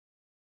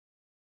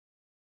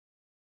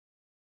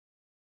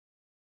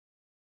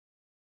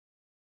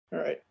All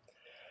right.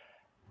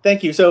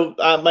 Thank you. So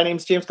my name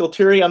is James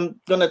Gualtieri. I'm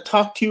going to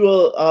talk to you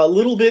a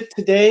little bit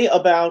today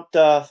about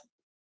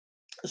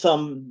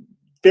some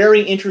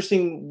very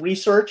interesting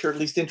research, or at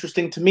least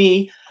interesting to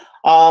me,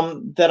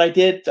 that I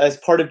did as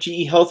part of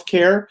GE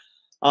Healthcare.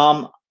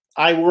 Um,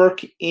 I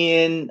work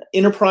in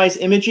enterprise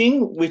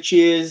imaging, which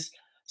is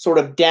sort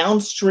of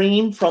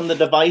downstream from the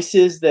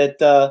devices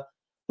that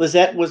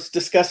Lizette was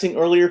discussing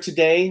earlier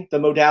today, the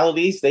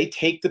modalities. They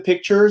take the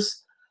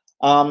pictures,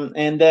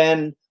 and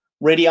then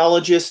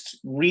radiologists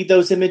read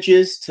those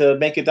images to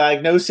make a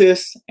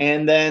diagnosis,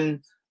 and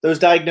then those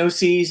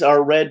diagnoses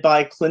are read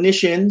by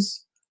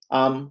clinicians,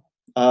 um,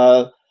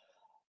 uh,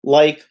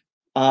 like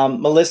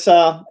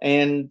Melissa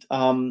and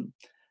and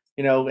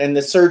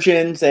the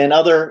surgeons and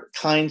other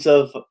kinds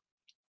of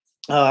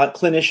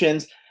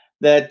clinicians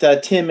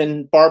that Tim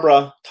and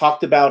Barbara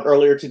talked about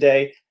earlier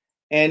today.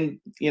 And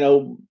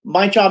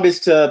my job is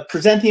to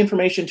present the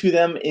information to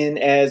them in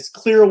as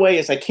clear a way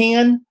as I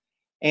can.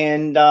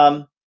 And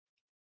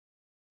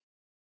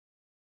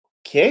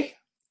okay,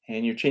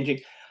 and you're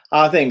changing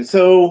things.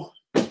 So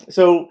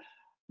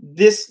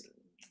this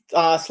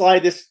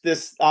slide,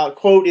 this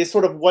quote is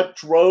sort of what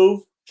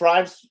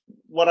drives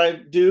what I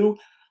do.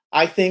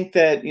 I think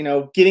that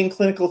getting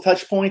clinical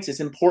touch points is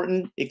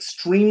important,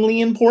 extremely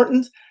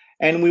important,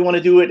 and we want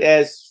to do it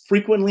as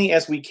frequently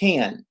as we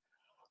can.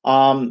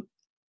 I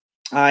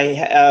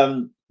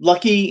am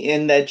lucky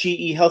in that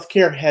GE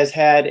Healthcare has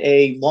had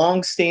a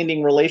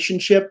long-standing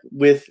relationship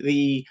with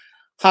the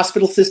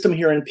hospital system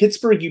here in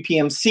Pittsburgh,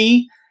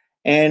 UPMC,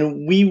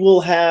 and we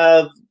will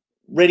have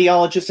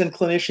radiologists and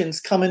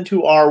clinicians come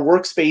into our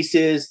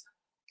workspaces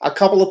a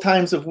couple of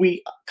times a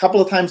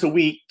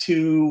week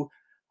to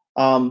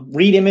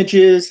read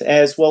images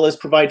as well as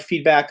provide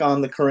feedback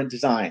on the current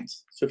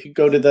designs. So if you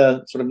go to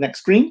the sort of next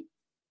screen,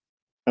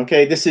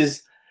 okay, this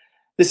is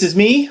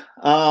me.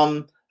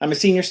 I'm a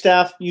senior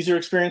staff user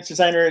experience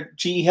designer at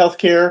GE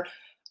Healthcare.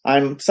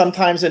 I'm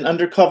sometimes an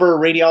undercover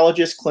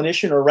radiologist,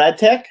 clinician, or rad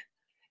tech,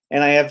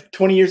 and I have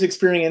 20 years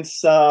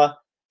experience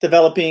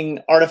developing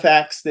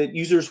artifacts that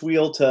users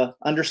wield to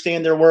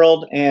understand their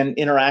world and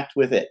interact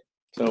with it.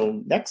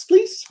 So next,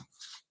 please.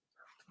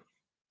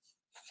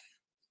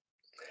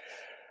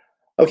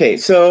 Okay,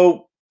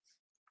 so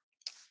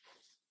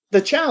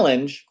the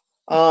challenge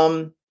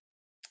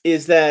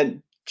is that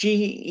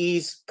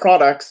GE's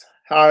products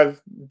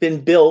have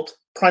been built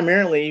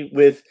primarily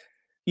with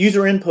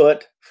user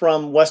input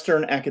from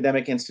Western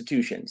academic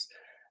institutions.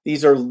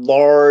 These are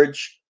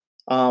large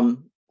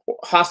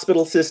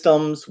hospital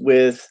systems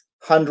with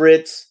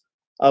hundreds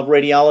of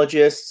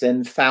radiologists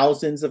and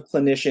thousands of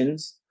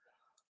clinicians.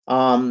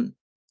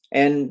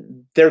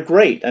 And they're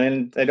great. I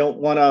mean, I don't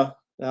want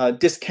to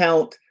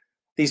discount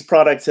these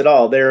products at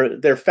all.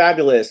 They're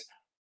fabulous,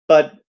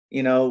 but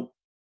the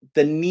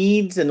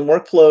needs and the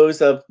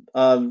workflows of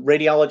a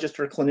radiologist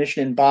or clinician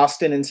in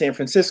Boston and San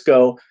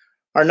Francisco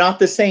are not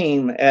the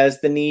same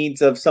as the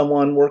needs of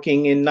someone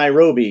working in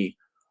Nairobi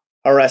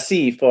or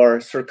Asif or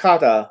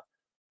Surkata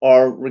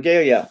or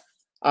Regalia.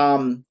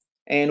 And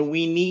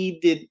we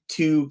needed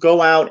to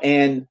go out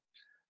and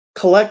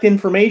collect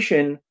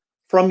information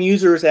from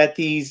users at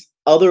these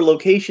other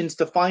locations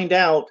to find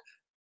out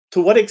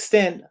to what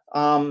extent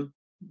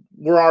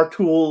were our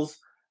tools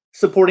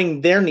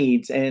supporting their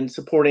needs and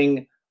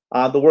supporting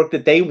the work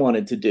that they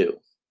wanted to do.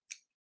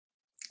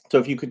 So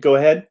if you could go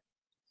ahead.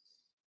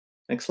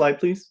 Next slide,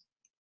 please.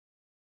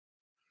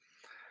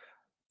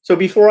 So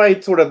before I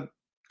sort of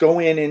go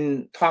in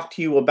and talk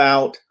to you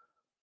about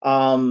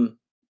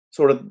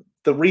sort of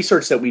the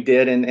research that we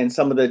did and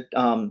some of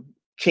the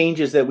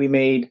changes that we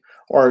made,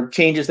 or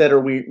changes that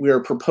we are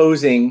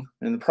proposing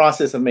in the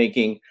process of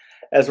making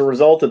as a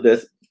result of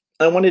this,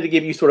 I wanted to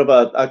give you sort of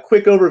a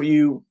quick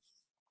overview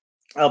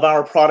of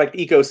our product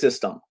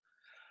ecosystem.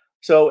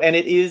 So, and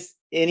it is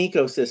an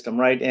ecosystem,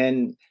 right?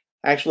 And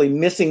actually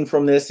missing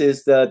from this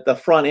is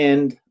the front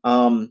end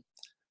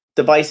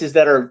devices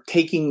that are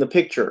taking the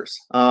pictures,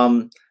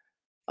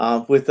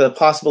 with the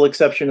possible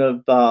exception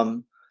of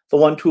the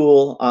one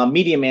tool,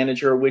 Media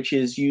Manager, which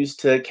is used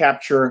to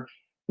capture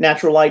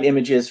natural light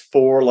images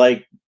for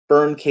like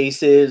burn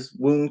cases,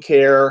 wound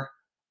care,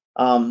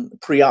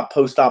 pre-op,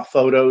 post-op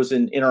photos,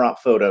 and inter-op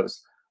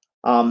photos.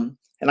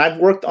 And I've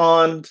worked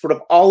on sort of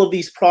all of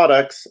these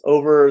products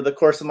over the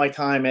course of my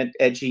time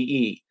at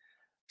GE.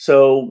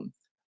 So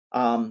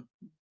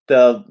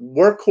the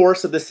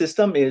workhorse of the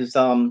system is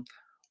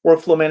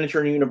Workflow Manager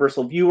and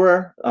Universal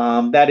Viewer.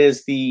 That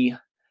is the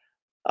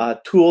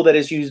tool that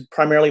is used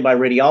primarily by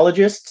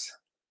radiologists.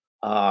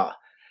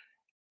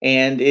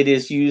 And it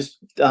is used,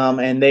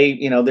 and they,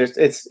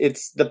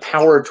 it's the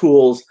power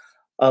tools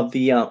of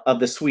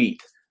the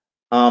suite.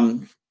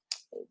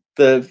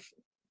 The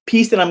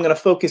piece that I'm going to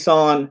focus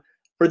on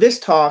for this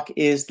talk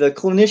is the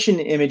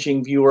clinician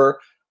imaging viewer,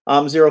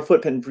 zero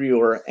footprint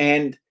viewer,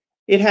 and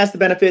it has the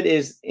benefit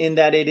is in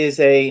that it is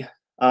a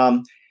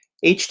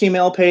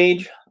HTML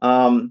page.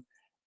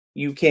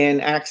 You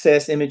can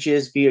access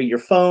images via your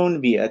phone,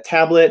 via a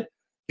tablet,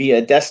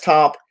 via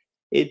desktop.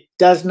 It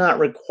does not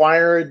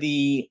require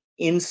the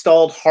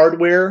installed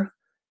hardware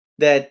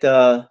that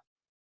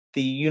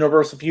the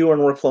Universal Viewer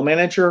and Workflow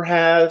Manager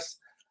has.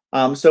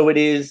 So it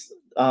is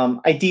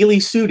ideally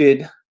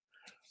suited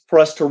for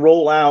us to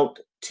roll out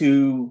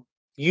to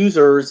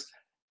users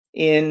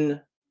in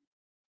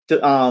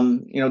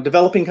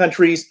developing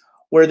countries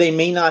where they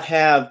may not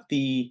have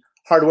the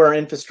hardware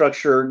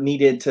infrastructure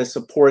needed to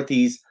support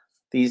these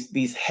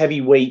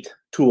heavyweight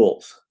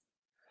tools.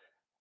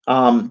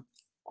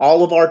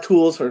 All of our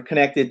tools are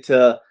connected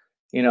to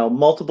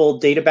multiple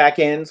data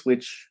backends,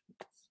 which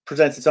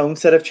presents its own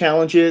set of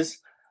challenges.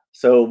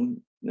 So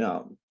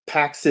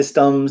PAC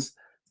systems,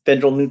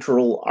 vendor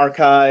neutral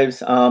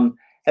archives,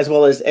 as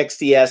well as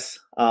XDS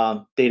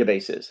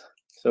databases.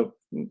 So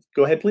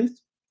go ahead,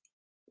 please.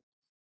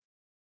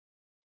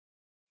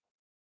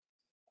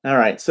 All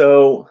right,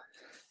 so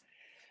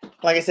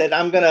like I said,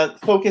 I'm going to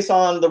focus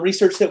on the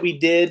research that we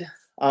did,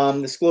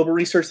 this global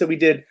research that we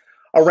did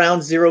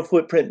around zero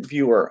footprint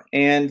viewer.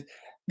 And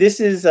this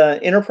is an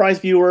enterprise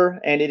viewer,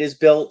 and it is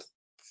built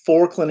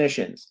for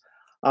clinicians.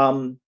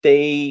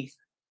 They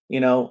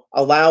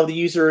allow the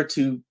user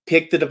to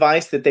pick the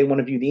device that they want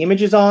to view the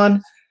images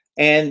on,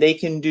 and they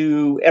can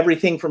do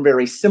everything from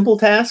very simple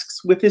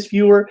tasks with this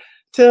viewer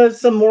to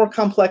some more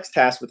complex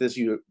tasks with this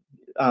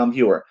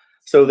viewer.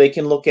 So they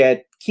can look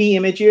at key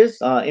images,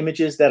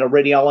 images that a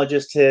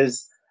radiologist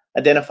has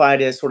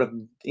identified as sort of,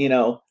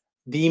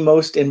 the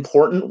most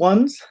important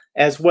ones,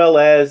 as well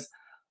as,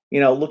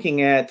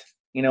 looking at,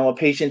 a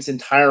patient's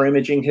entire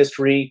imaging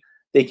history.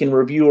 They can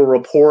review a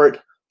report,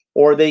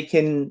 or they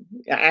can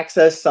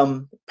access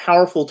some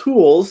powerful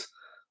tools,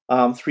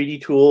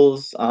 3D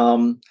tools,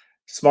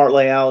 smart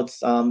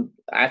layouts,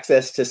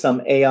 access to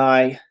some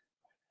AI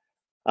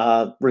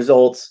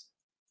results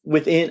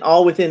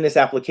within this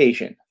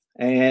application.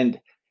 And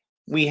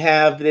we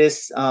have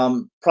this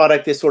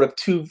product, this sort of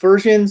two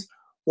versions.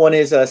 One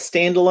is a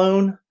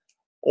standalone,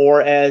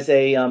 or as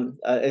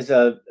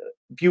a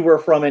viewer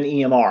from an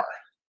EMR.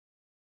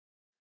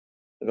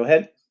 Go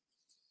ahead.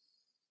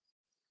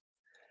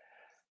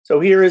 So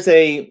here is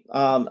a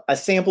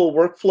sample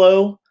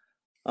workflow.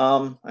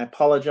 I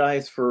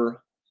apologize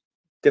for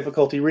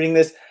difficulty reading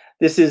this.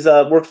 This is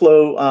a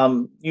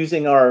workflow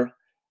using our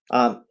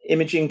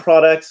imaging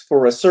products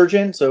for a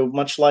surgeon. So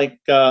much like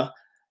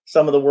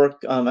some of the work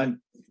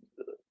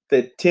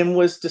that Tim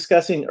was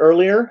discussing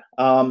earlier,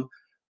 but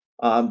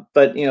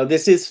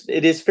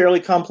it is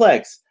fairly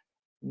complex.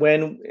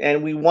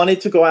 And we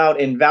wanted to go out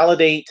and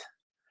validate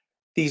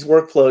these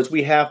workflows.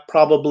 We have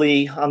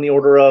probably on the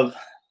order of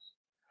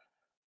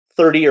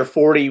 30 or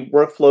 40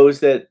 workflows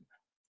that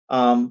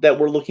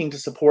we're looking to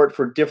support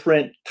for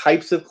different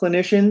types of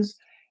clinicians.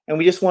 And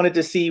we just wanted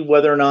to see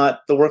whether or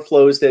not the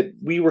workflows that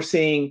we were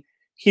seeing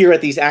here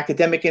at these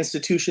academic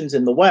institutions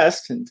in the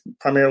West, and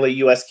primarily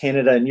US,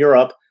 Canada, and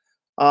Europe,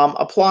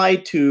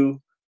 applied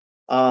to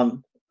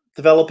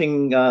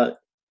developing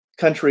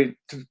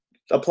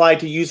applied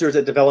to users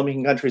at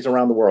developing countries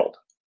around the world.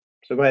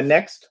 So go ahead,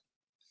 next.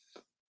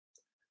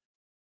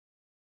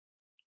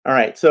 All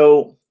right,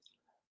 so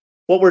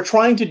what we're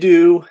trying to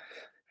do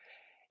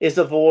is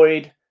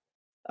avoid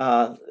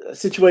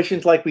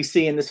situations like we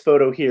see in this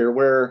photo here,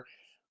 where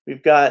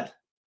we've got a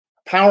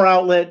power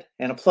outlet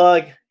and a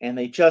plug, and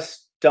they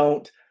just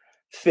don't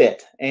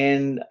fit.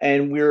 And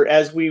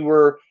as we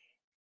were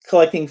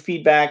collecting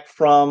feedback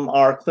from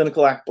our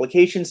clinical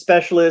application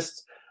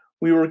specialists,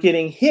 we were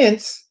getting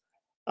hints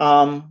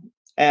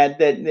at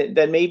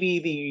that maybe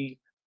the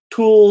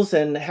tools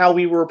and how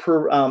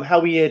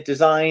we had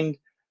designed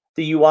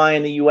the UI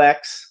and the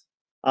UX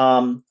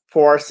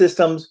for our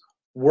systems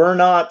were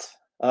not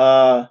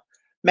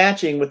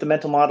matching with the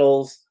mental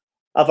models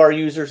of our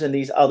users in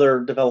these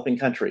other developing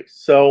countries.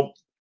 So,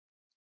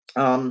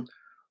 our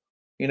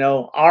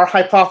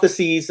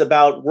hypotheses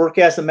about work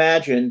as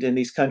imagined in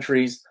these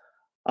countries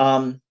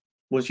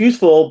was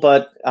useful,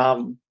 but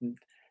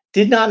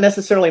did not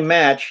necessarily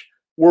match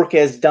work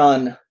as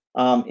done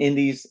in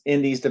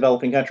these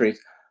developing countries.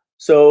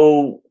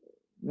 So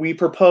we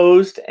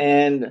proposed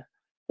and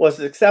was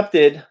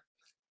accepted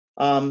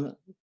a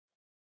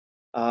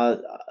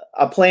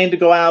plan to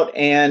go out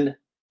and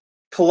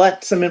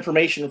collect some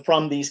information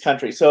from these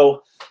countries.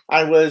 So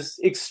I was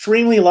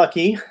extremely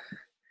lucky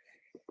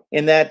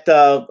in that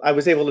I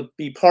was able to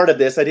be part of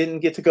this. I didn't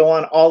get to go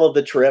on all of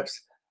the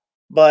trips,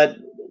 but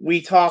we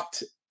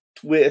talked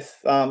with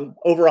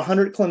over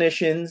 100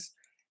 clinicians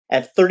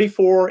at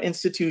 34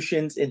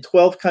 institutions in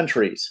 12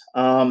 countries.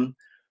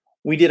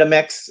 We did a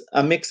mix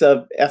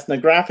of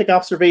ethnographic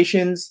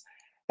observations,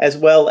 as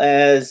well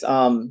as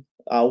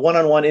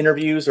one-on-one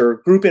interviews or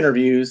group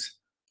interviews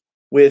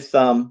with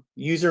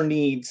user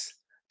needs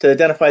to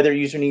identify their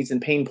user needs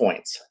and pain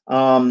points.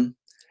 And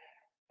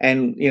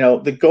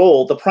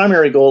the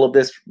primary goal of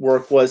this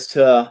work was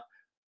to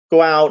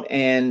go out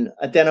and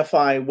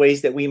identify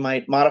ways that we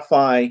might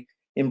modify,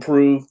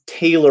 improve,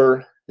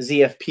 tailor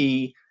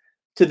ZFP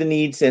to the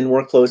needs and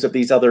workflows of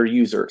these other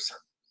users.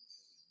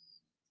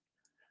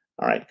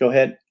 All right, go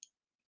ahead.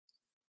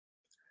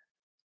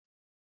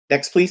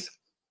 Next, please.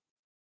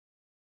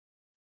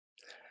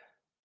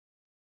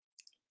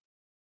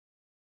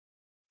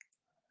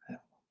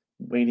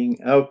 waiting.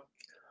 Oh,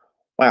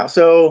 wow.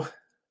 So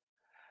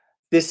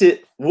this is,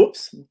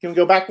 whoops, can we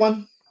go back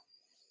one?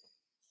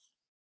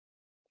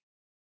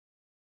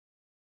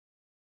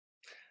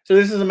 So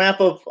this is a map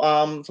of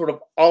sort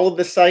of all of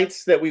the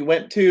sites that we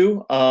went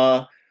to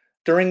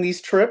during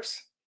these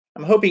trips.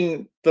 I'm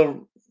hoping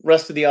the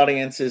rest of the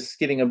audience is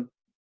getting a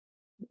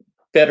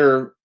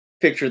better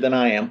picture than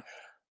I am.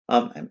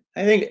 I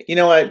think,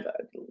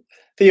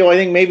 Theo, I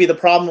think maybe the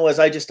problem was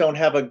I just don't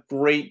have a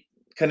great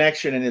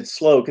connection and it's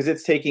slow because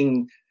it's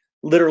taking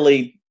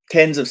literally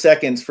tens of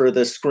seconds for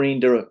the screen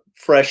to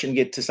refresh and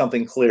get to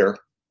something clear.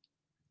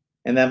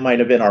 And that might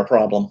have been our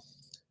problem.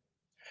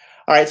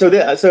 All right,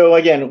 so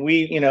again,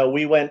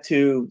 we went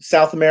to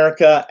South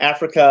America,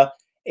 Africa,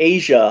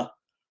 Asia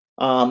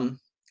to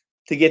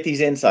get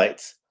these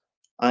insights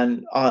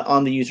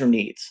on the user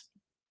needs.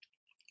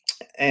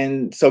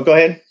 And so go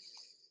ahead.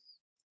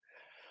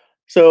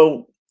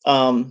 So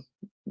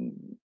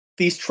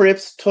these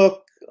trips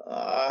took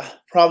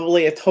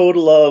probably a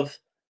total of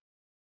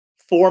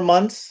 4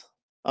 months.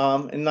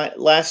 And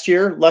last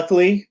year,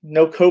 luckily,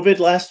 no COVID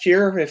last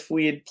year. If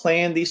we had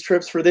planned these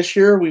trips for this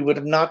year, we would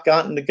have not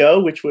gotten to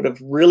go, which would have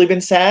really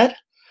been sad.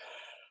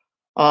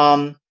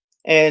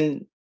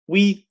 And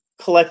we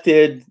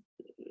collected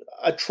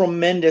a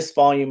tremendous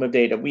volume of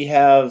data. We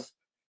have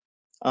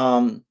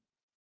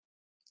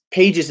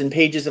pages and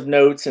pages of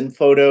notes and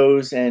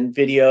photos and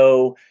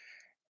video,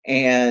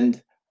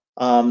 and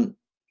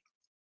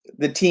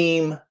the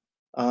team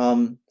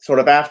sort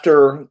of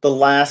after the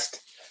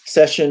last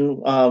session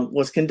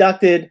was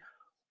conducted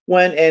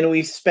went and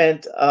we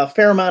spent a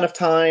fair amount of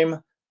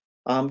time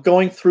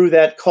going through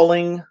that,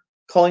 culling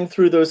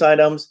through those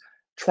items,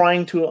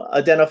 trying to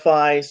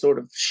identify sort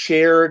of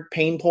shared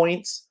pain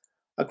points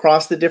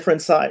across the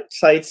different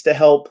sites to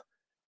help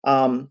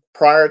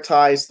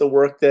prioritize the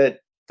work that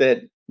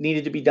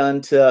needed to be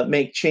done to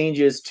make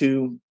changes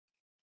to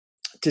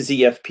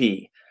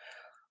ZFP.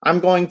 I'm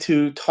going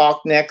to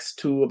talk next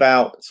to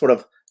about sort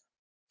of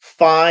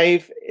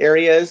 5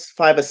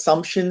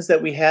 assumptions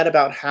that we had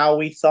about how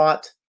we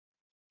thought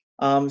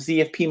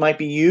ZFP might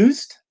be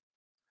used,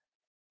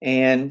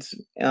 and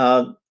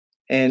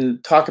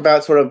talk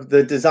about sort of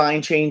the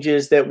design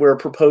changes that we're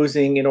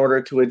proposing in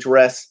order to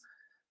address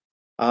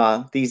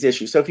these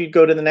issues. So if you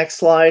go to the next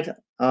slide,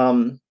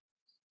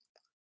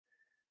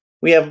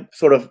 we have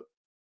sort of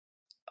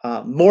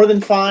more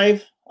than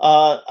 5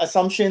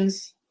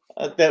 assumptions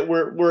that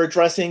we're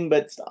addressing,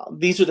 but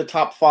these are the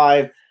top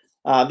 5.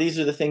 These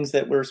are the things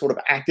that we're sort of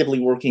actively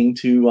working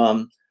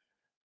to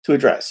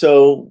address.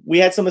 So we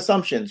had some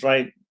assumptions,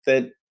 right?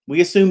 That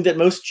we assumed that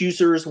most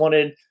users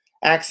wanted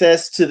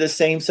access to the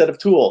same set of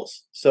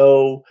tools.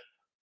 So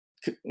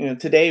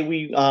today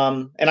we,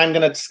 and I'm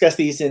going to discuss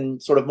these in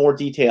sort of more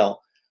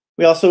detail.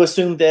 We also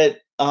assumed that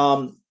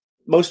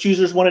most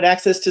users wanted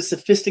access to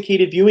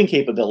sophisticated viewing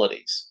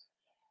capabilities,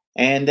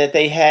 and that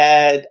they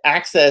had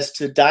access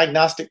to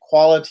diagnostic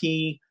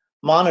quality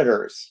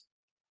monitors,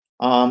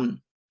 and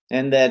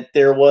that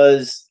there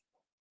was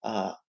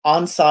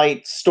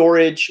on-site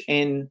storage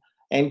and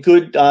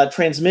good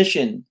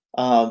transmission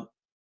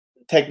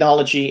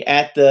technology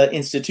at the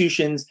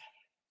institutions.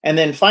 And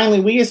then finally,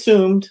 we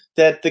assumed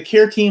that the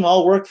care team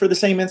all worked for the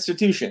same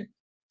institution.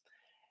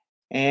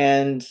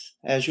 And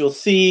as you'll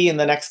see in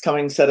the next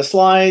coming set of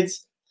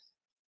slides,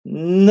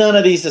 none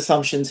of these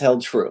assumptions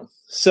held true.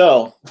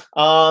 So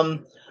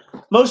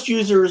most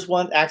users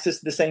want access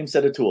to the same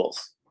set of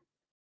tools.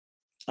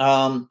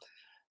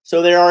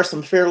 So there are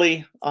some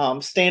fairly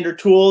standard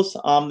tools.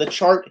 The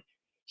chart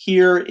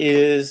here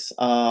is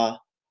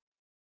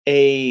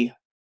a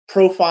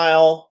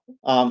profile,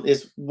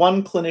 is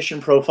one clinician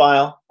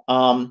profile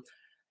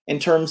in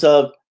terms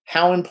of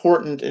how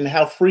important and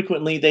how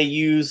frequently they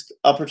used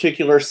a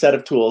particular set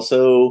of tools.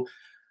 So,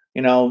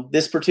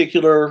 this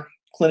particular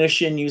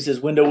clinician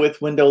uses window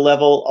width, window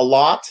level a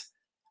lot.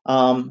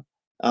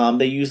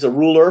 They use a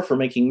ruler for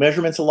making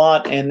measurements a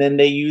lot, and then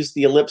they use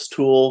the ellipse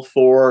tool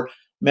for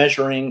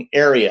measuring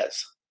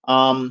areas.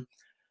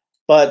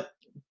 But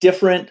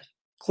different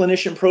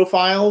clinician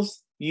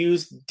profiles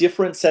use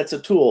different sets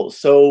of tools.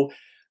 So,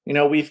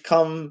 we've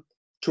come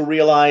to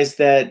realize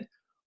that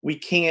we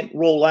can't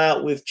roll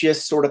out with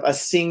just sort of a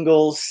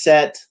single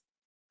set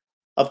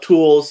of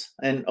tools.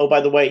 And oh, by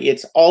the way,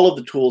 it's all of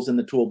the tools in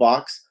the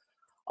toolbox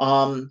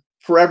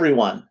for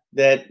everyone,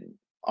 that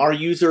our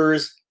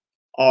users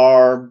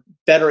are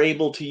better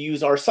able to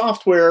use our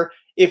software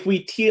if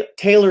we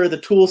tailor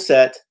the tool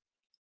set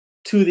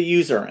to the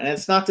user. And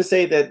it's not to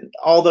say that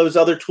all those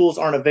other tools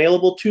aren't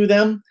available to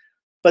them,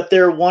 but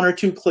they're 1 or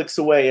 2 clicks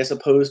away, as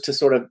opposed to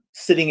sort of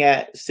sitting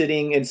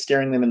and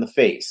staring them in the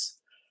face.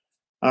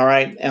 All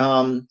right.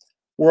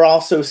 We're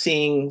also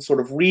seeing sort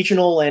of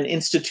regional and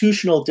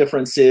institutional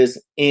differences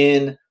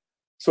in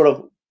sort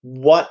of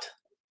what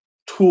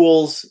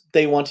tools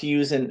they want to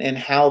use and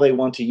how they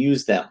want to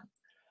use them.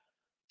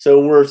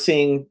 So we're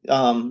seeing,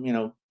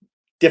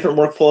 different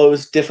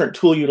workflows, different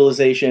tool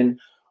utilization.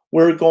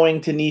 We're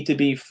going to need to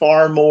be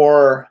far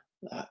more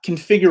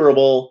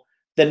configurable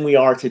than we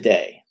are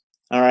today.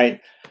 All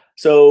right.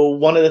 So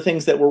one of the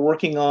things that we're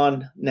working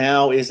on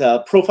now is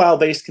a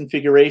profile-based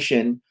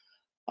configuration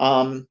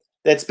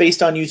that's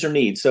based on user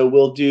needs. So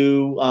we'll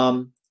do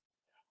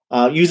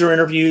user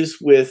interviews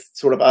with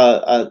sort of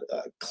a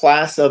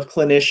class of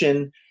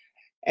clinician,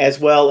 as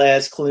well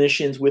as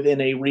clinicians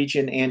within a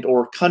region and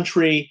or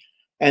country.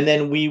 And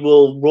then we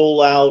will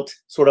roll out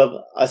sort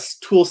of a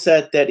tool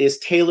set that is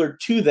tailored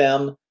to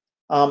them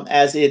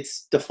as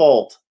its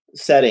default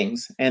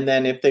settings. And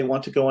then if they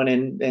want to go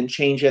in and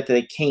change it,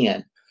 they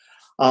can.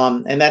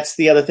 And that's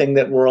the other thing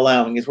that we're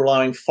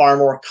allowing far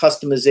more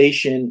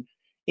customization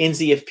in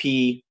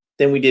ZFP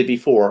than we did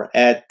before.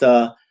 At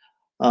 2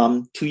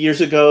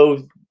 years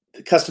ago,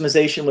 the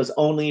customization was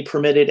only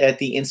permitted at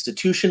the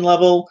institution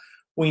level.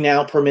 We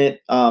now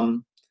permit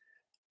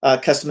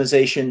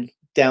customization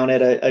down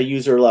at a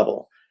user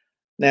level.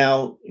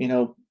 Now,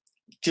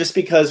 just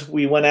because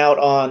we went out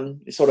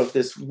on sort of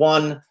this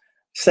one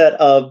set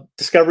of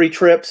discovery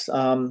trips,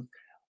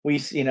 we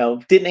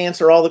didn't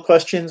answer all the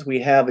questions. We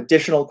have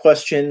additional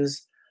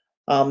questions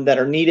that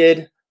are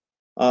needed.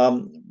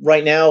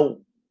 Right now,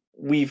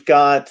 we've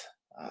got,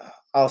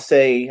 I'll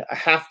say, a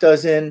half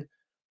dozen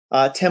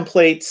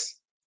templates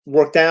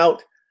worked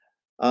out.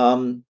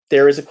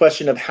 There is a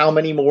question of how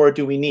many more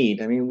do we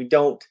need? I mean, we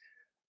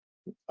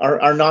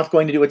are not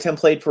going to do a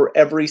template for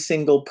every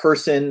single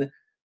person,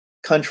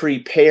 country,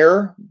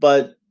 pair,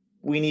 but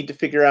we need to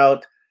figure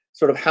out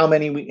sort of how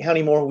many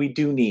more we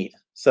do need.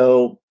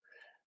 So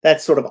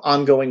that's sort of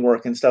ongoing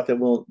work and stuff that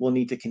we'll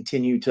need to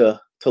continue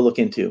to look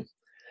into.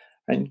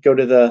 And go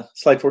to the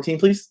slide 14,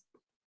 please.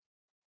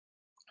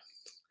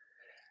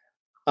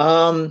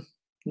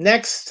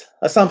 Next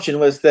assumption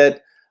was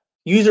that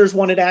users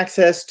wanted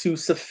access to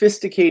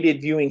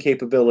sophisticated viewing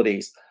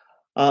capabilities.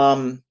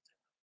 I'm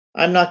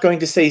not going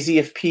to say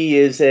ZFP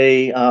is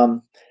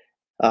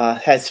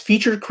has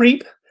feature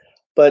creep,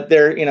 but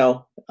there,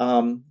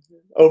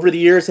 over the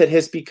years it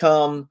has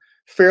become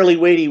fairly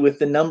weighty with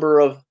the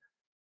number of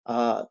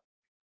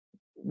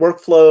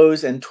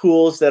workflows and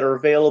tools that are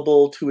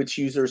available to its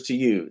users to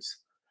use,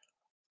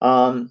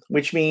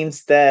 which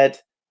means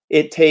that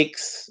it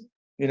takes,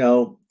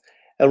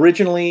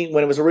 originally,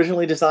 when it was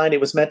originally designed, it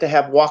was meant to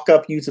have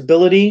walk-up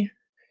usability.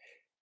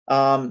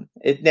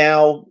 It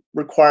now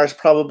requires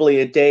probably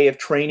a day of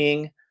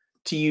training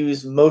to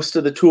use most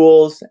of the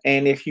tools,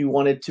 and if you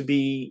wanted to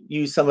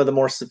use some of the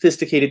more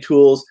sophisticated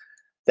tools,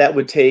 that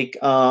would take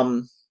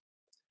a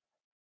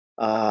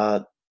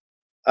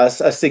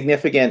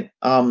significant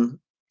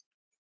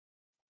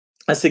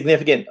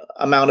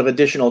amount of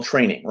additional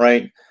training,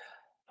 right?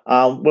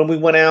 When we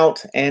went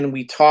out and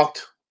we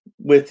talked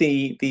with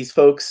these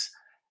folks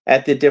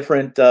at the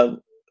different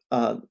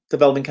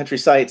developing country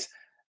sites,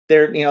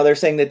 they're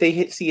saying that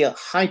they see a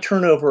high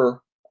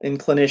turnover in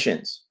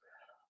clinicians,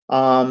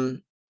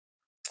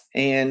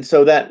 and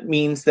so that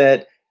means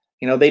that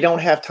they don't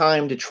have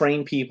time to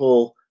train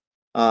people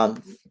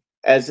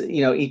as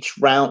each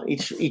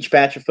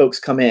batch of folks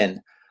come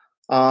in.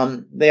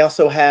 They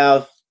also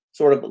have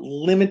sort of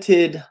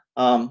limited,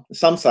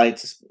 some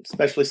sites,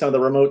 especially some of the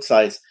remote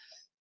sites,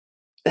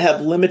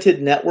 have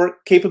limited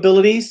network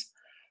capabilities.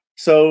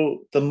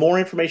 So the more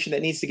information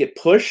that needs to get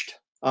pushed,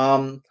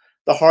 the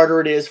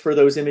harder it is for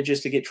those images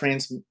to get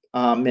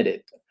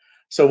transmitted.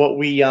 So what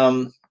we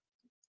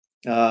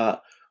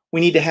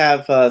need to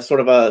have sort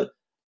of a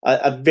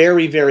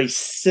very, very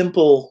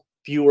simple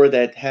viewer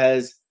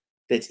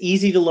that's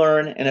easy to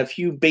learn, and a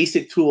few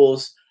basic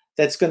tools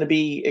that's going to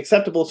be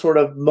acceptable sort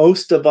of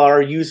most of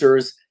our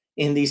users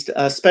in these,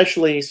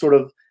 especially sort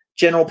of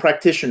general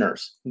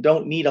practitioners who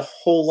don't need a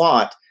whole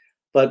lot,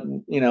 but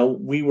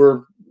we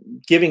were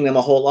giving them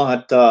a whole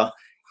lot.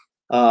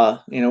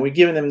 We've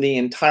given them the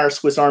entire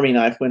Swiss Army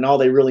knife when all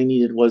they really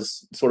needed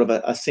was sort of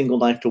a single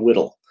knife to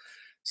whittle.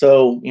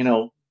 So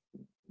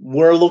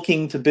we're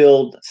looking to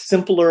build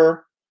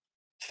simpler,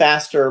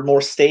 faster,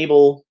 more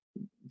stable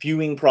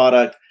viewing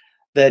product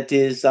that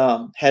is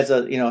has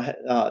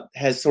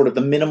sort of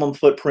the minimum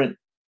footprint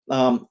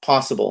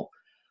possible,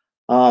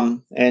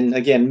 and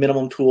again,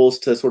 minimum tools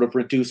to sort of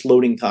reduce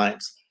loading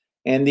times.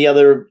 And the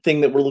other thing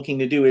that we're looking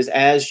to do is,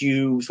 as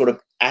you sort of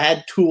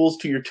add tools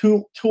to your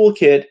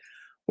toolkit,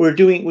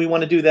 we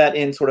want to do that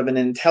in sort of an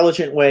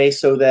intelligent way,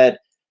 so that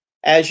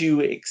as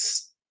you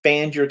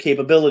expand your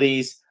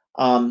capabilities,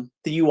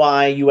 the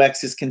UI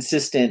UX is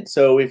consistent.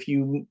 So if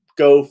you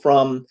go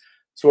from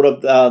sort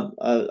of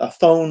a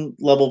phone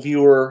level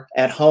viewer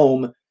at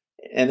home,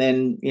 and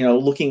then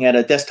looking at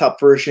a desktop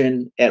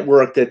version at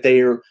work, that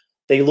they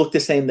look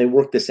the same, they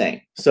work the same.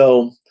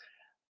 So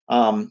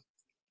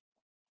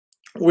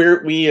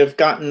we have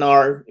gotten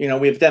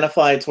we've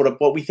identified sort of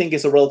what we think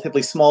is a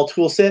relatively small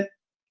tool set.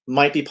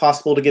 Might be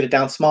possible to get it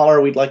down smaller.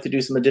 We'd like to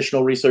do some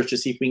additional research to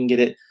see if we can get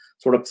it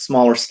sort of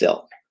smaller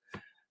still.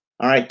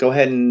 All right, go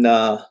ahead and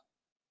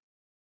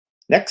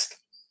next.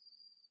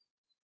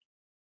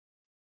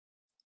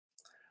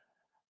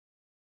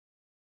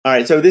 All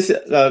right, so this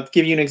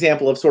give you an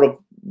example of sort of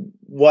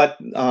what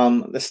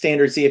the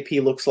standard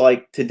ZFP looks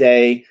like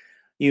today.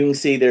 You can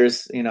see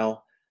there's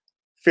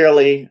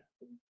fairly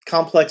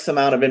complex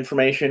amount of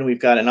information. We've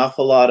got an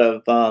awful lot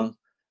of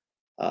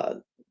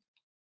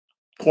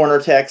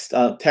corner text,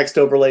 text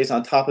overlays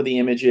on top of the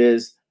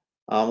images,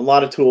 a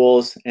lot of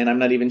tools, and I'm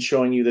not even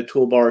showing you the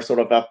toolbar sort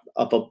of up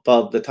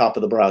above the top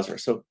of the browser.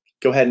 So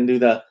go ahead and do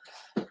the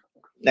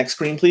next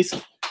screen, please.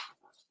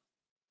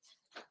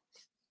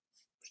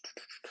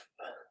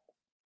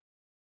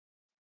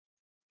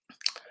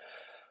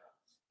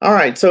 All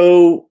right,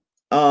 so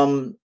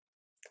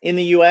in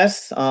the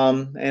US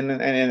and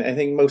I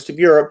think most of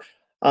Europe,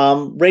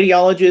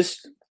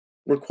 radiologists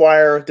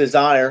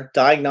desire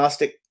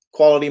diagnostic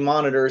quality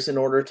monitors in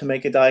order to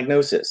make a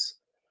diagnosis.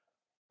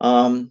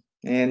 And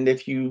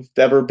if you've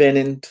ever been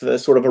into the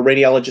sort of a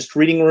radiologist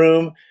reading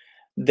room,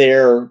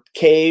 they're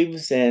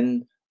caves,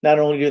 and not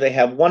only do they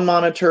have one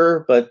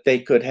monitor, but they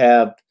could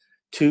have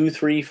 2,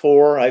 3,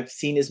 4. I've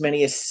seen as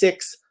many as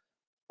 6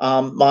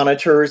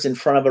 monitors in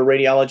front of a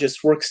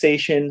radiologist's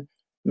workstation.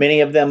 Many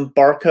of them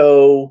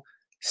Barco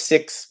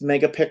 6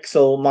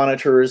 megapixel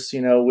monitors,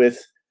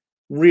 with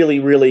really,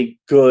 really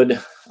good,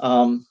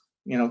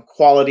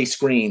 quality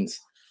screens.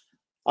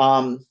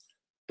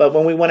 But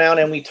when we went out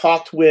and we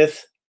talked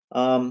with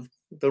the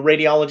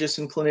radiologists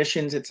and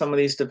clinicians at some of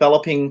these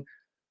developing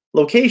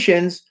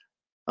locations,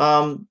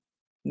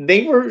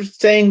 they were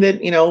saying that,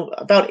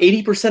 about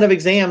 80% of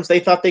exams they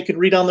thought they could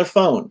read on their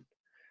phone.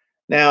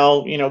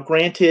 Now,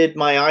 granted,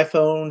 my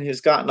iPhone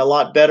has gotten a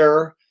lot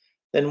better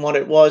than what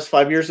it was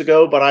 5 years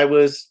ago, but I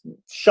was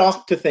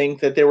shocked to think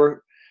that there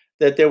were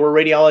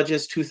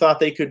radiologists who thought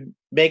they could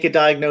make a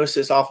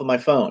diagnosis off of my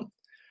phone.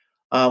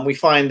 We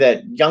find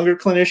that younger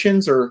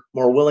clinicians are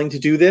more willing to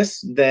do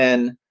this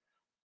than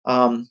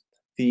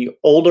the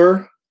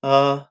older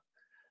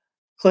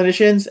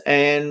clinicians,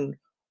 and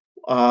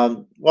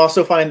we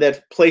also find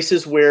that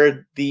places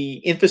where the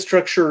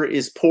infrastructure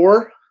is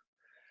poor,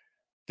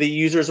 the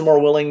users are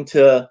more willing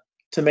to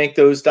make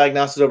those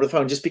diagnoses over the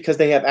phone just because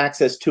they have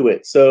access to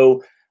it.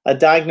 So a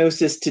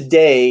diagnosis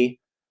today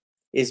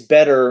is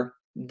better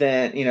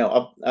than,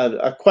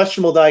 a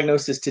questionable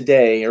diagnosis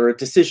today, or a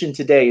decision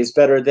today is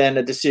better than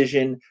a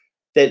decision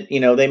that,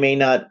 they may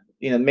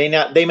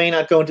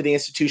not go into the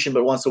institution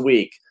but once a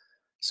week.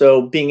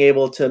 So being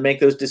able to make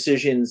those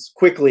decisions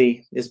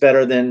quickly is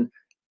better than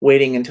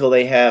waiting until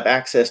they have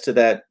access to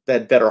that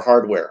better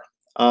hardware.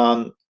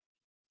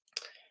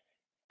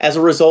 As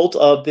a result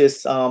of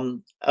this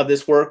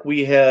work,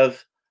 we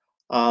have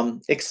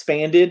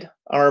expanded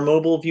our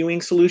mobile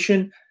viewing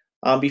solution.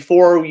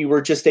 Before, we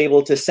were just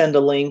able to send a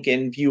link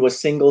and view a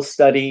single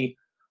study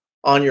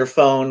on your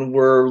phone.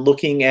 We're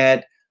looking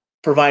at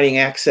providing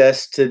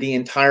access to the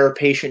entire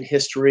patient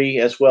history,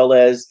 as well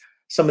as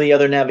some of the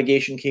other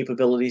navigation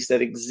capabilities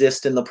that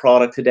exist in the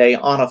product today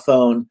on a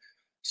phone,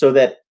 so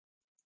that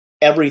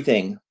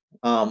everything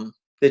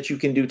that you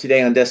can do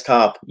today on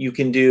desktop, you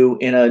can do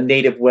in a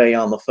native way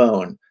on the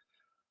phone.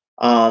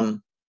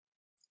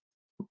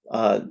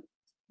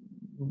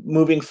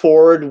 Moving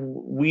forward,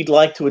 we'd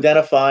like to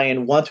identify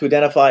and want to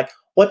identify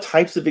what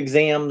types of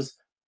exams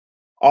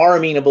are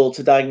amenable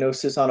to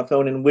diagnosis on a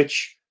phone, and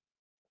which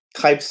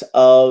types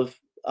of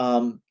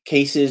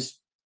cases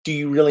do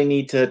you really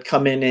need to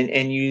come in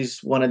and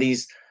use one of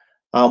these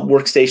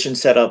workstation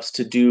setups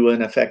to do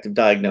an effective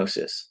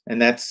diagnosis.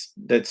 And that's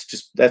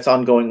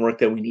ongoing work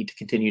that we need to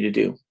continue to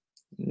do.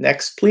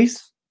 Next,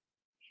 please.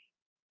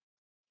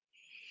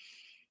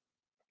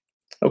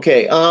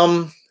 Okay.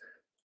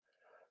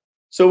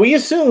 So we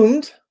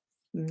assumed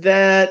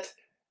that,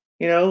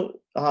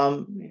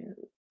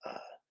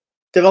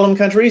 developing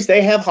countries,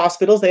 they have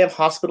hospitals, they have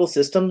hospital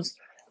systems,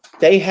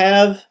 they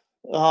have,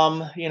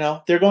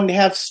 they're going to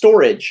have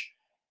storage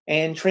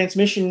and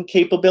transmission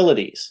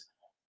capabilities.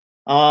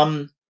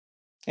 And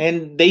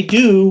they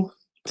do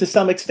to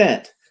some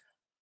extent.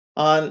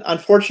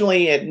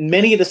 Unfortunately, at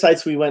many of the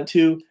sites we went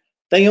to,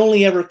 they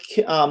only ever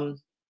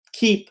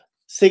keep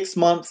 6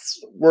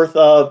 months worth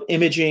of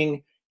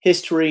imaging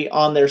history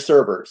on their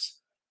servers.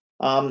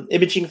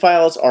 Imaging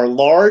files are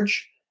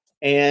large,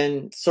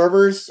 and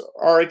servers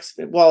are,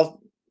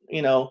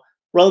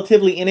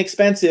 relatively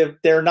inexpensive.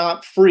 They're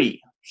not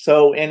free.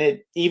 So,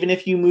 even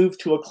if you move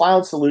to a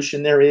cloud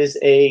solution, there is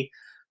a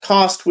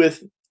cost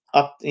with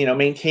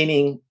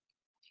maintaining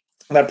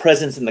that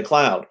presence in the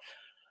cloud.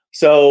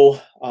 So,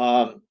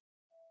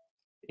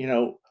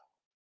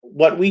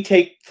 what we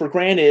take for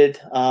granted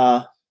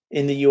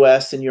in the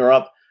US and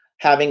Europe,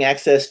 having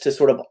access to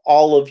sort of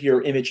all of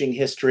your imaging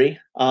history,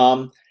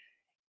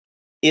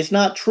 is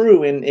not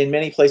true in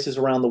many places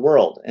around the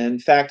world. In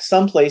fact,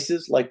 some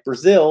places like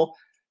Brazil,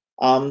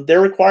 they're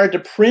required to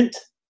print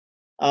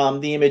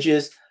the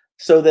images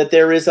so that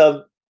there is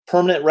a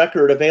permanent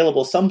record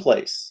available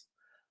someplace.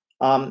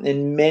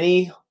 In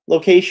many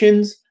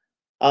locations,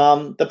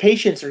 the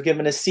patients are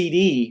given a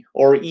CD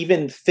or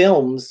even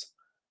films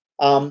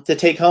to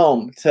take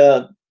home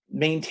to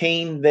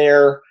maintain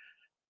their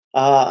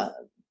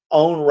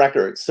own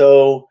records.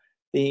 So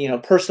the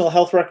personal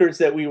health records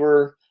that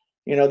were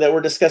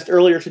discussed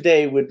earlier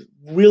today would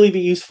really be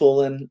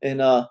useful in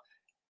the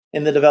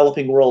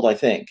developing world, I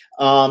think.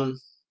 And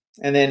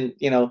then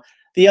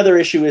the other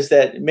issue is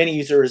that many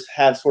users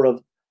have sort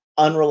of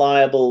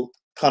unreliable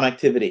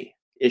connectivity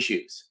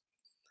issues.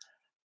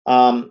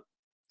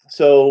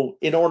 So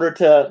in order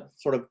to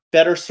sort of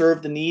better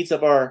serve the needs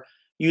of our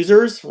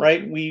users,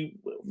 right, we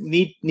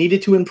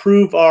needed to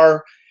improve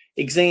our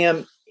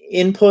exam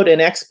input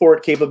and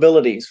export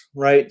capabilities,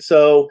 right?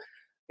 So,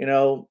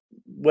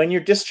 when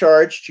you're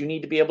discharged, you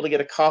need to be able to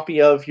get a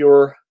copy of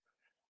your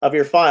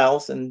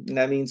files, and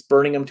that means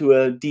burning them to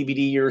a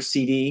DVD or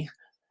CD.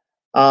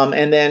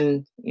 And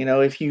then,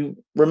 if you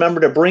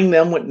remember to bring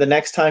them the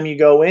next time you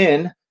go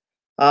in,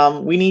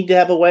 we need to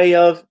have a way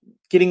of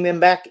getting them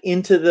back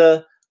into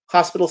the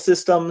hospital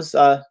system's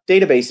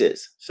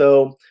databases.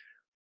 So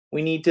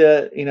we need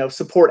to,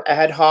 support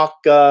ad hoc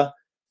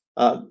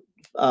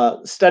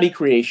study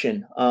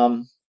creation,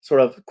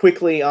 sort of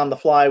quickly on the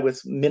fly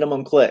with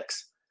minimum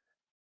clicks.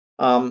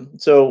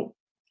 So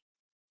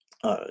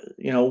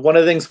one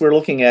of the things we're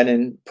looking at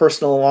in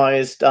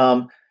personalized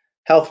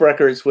health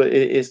records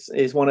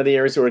is one of the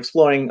areas we're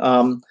exploring.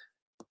 I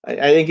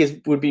think is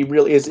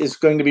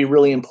going to be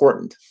really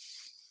important.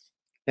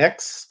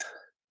 Next.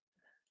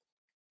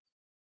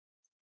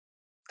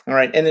 All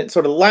right, and then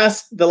sort of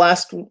the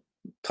last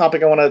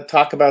topic I want to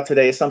talk about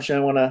today, assumption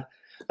I want to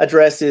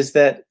address, is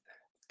that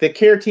the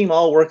care team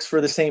all works for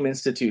the same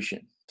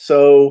institution.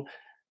 So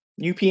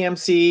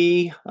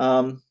UPMC,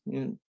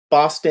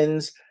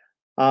 Boston's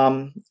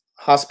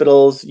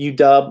hospitals,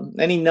 UW,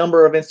 any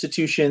number of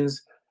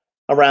institutions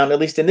around, at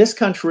least in this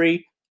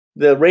country,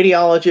 the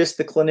radiologist,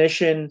 the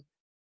clinician,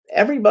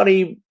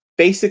 everybody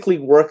basically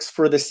works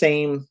for the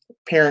same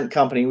parent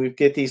company. We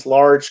get these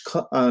large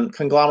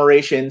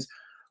conglomerations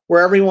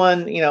where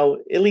everyone,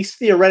 at least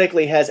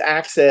theoretically, has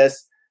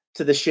access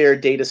to the shared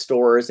data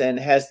stores and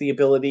has the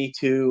ability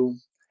to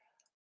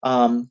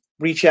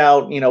reach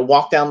out,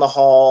 walk down the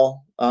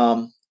hall,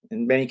 in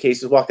many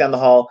cases, walk down the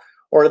hall,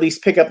 or at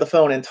least pick up the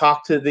phone and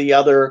talk to the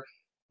other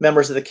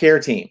members of the care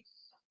team.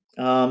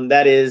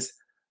 That is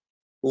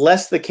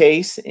less the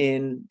case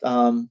in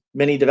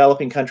many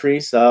developing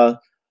countries. One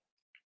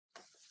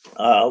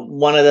of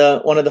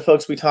the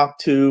folks we talked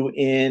to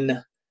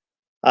in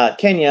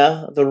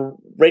Kenya, the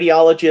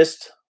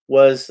radiologist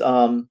was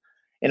an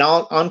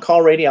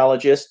on-call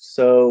radiologist.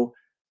 So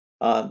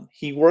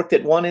he worked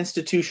at one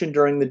institution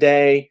during the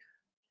day,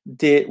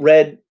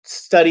 read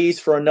studies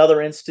for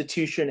another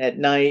institution at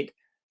night,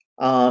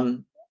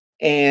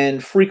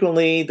 and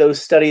frequently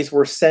those studies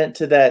were sent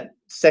to that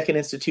second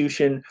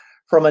institution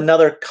from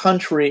another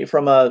country,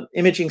 from an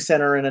imaging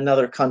center in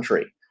another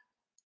country.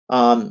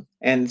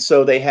 And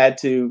so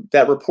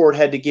that report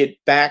had to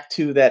get back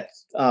to that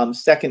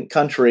second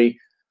country.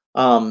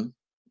 So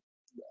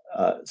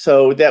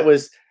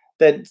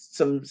that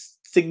some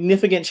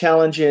significant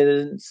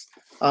challenges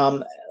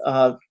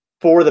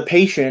for the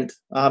patient,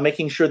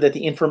 making sure that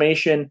the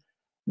information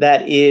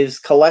that is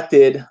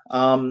collected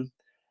on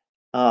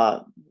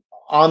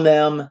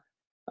them,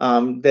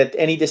 that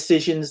any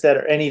decisions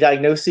any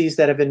diagnoses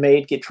that have been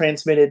made get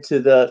transmitted to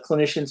the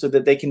clinician so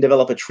that they can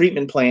develop a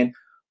treatment plan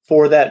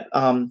for that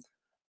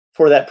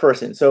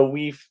person. So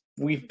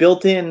we've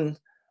built in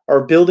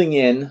or building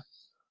in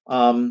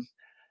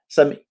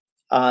some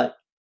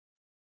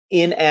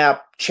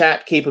in-app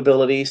chat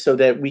capabilities so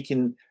that we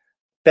can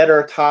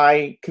better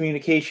tie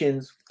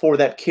communications for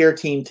that care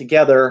team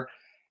together.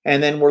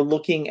 And then we're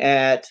looking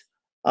at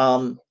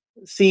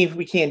seeing if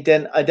we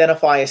can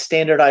identify a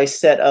standardized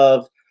set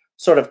of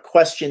sort of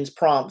questions,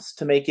 prompts,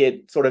 to make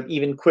it sort of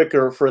even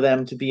quicker for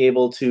them to be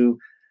able to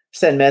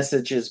send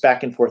messages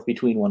back and forth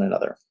between one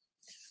another.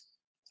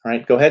 All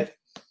right, go ahead.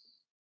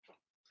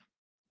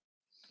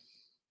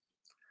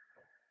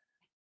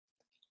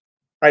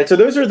 All right, so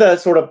those are the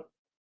sort of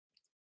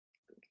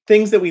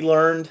things that we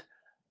learned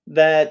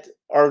that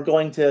are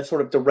going to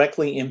sort of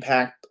directly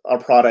impact our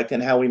product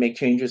and how we make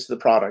changes to the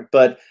product.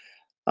 But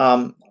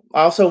I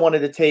also wanted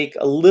to take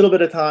a little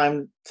bit of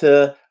time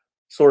to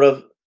sort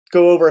of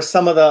go over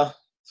some of the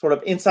sort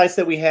of insights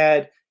that we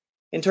had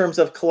in terms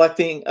of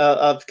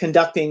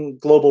conducting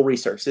global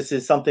research. This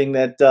is something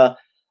that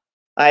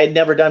I had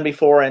never done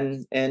before,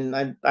 and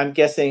I'm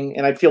guessing,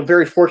 and I feel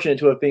very fortunate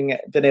to have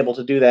been able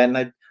to do that. And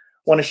I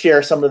want to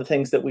share some of the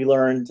things that we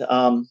learned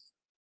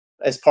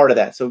as part of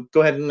that. So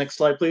go ahead and next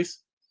slide, please.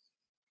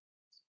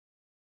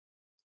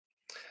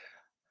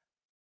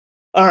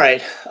 All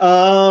right.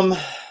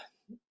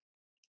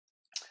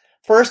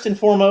 First and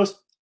foremost,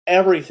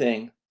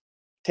 everything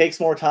takes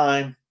more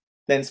time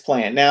than it's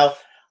planned. Now,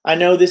 I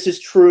know this is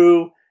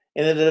true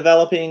in the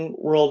developing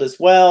world as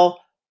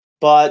well,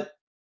 but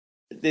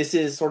this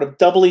is sort of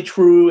doubly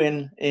true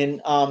in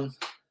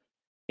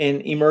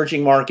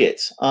emerging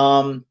markets.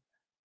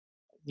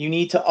 You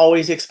need to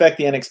always expect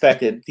the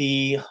unexpected.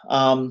 This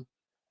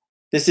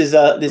is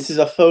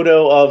a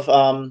photo of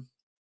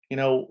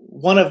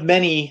one of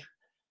many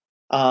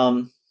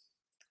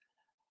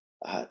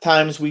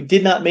times we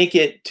did not make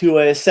it to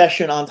a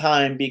session on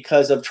time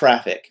because of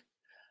traffic.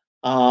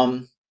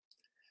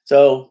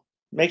 So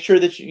make sure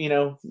that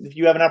if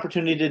you have an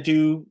opportunity to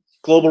do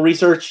global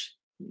research,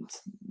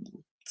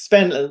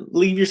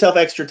 leave yourself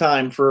extra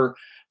time for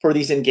for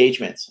these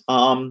engagements.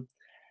 And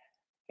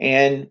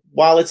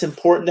while it's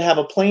important to have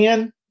a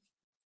plan,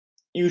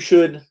 you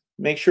should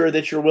make sure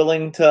that you're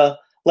willing to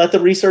let the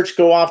research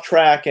go off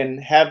track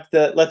and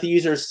let the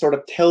users sort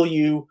of tell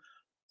you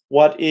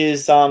what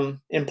is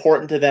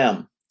important to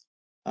them.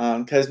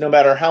 Because no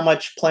matter how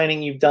much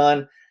planning you've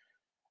done,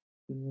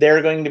 there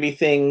are going to be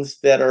things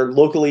that are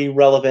locally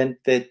relevant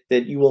that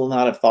you will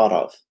not have thought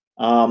of.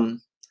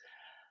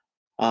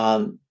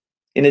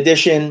 In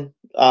addition,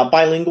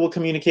 bilingual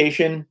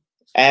communication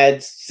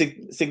adds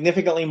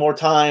significantly more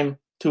time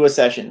to a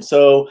session.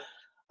 So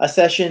a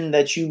session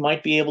that you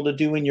might be able to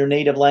do in your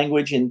native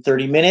language in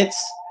 30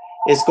 minutes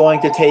is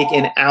going to take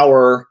an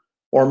hour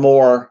or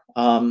more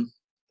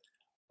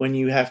when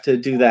you have to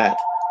do that.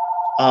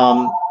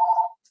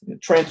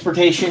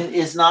 Transportation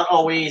is not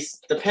always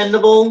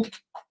dependable,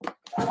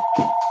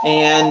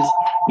 and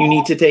you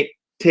need to take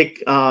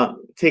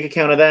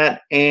account of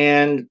that,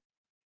 and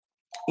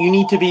you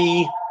need to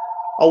be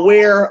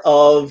aware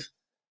of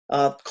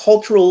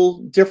cultural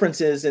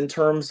differences in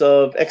terms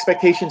of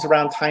expectations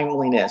around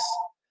timeliness.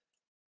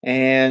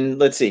 And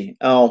let's see.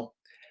 Oh,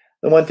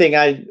 the one thing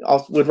I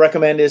would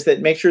recommend is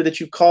that make sure that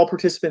you call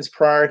participants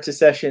prior to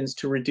sessions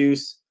to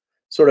reduce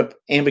sort of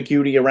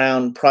ambiguity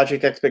around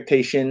project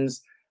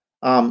expectations,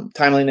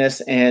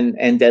 timeliness, and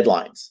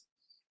deadlines.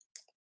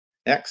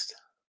 Next.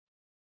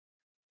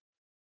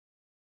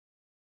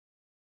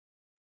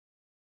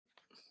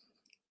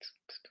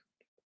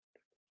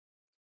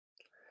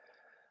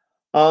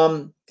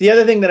 The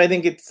other thing that I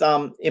think it's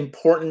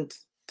important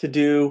to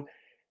do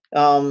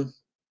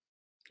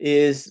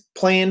is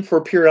plan for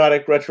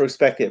periodic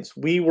retrospectives.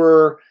 We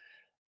were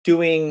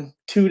doing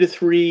 2 to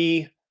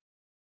 3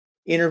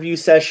 interview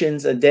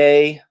sessions a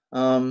day.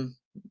 One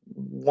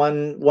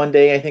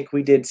day I think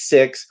we did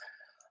 6.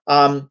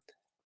 We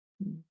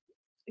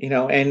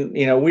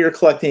were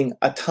collecting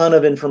a ton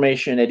of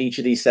information at each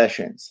of these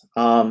sessions.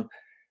 We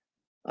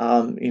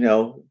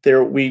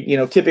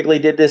typically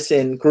did this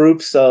in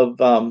groups of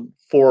 4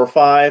 or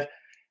 5.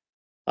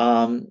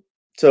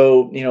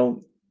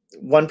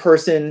 One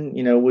person,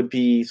 would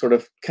be sort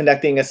of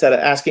asking a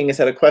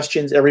set of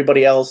questions.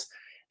 Everybody else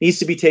needs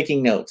to be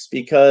taking notes,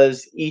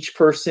 because each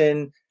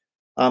person,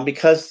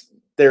 because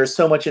there's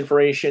so much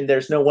information,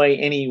 there's no way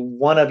any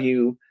one of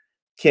you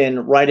can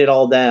write it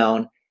all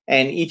down,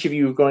 and each of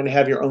you are going to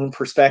have your own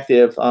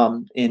perspective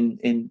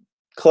in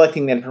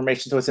collecting that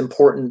information. So it's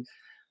important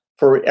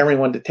for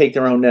everyone to take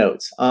their own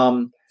notes.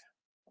 I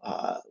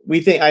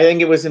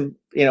think it was,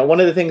 one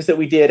of the things that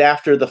we did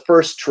after the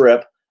first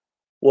trip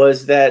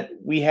was that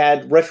we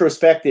had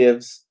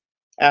retrospectives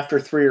after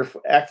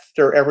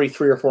every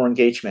 3 or 4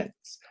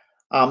 engagements.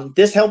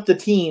 This helped the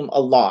team a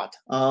lot.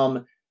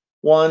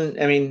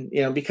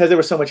 Because there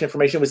was so much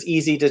information, it was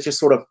easy to just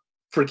sort of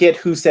forget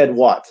who said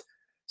what.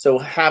 So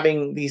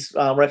having these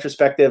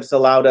retrospectives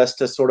allowed us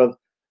to sort of,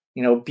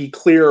 be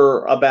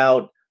clearer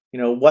about,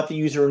 what the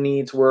user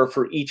needs were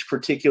for each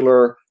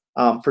particular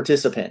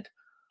participant.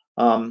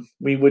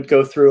 We would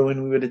go through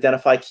and we would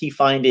identify key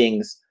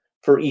findings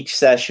for each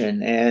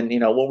session, and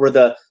what were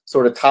the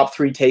sort of top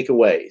 3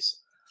 takeaways.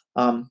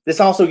 This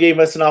also gave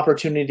us an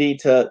opportunity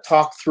to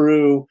talk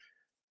through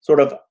sort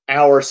of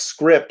our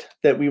script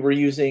that we were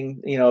using,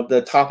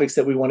 the topics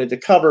that we wanted to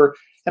cover,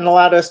 and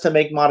allowed us to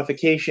make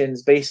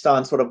modifications based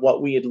on sort of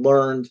what we had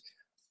learned,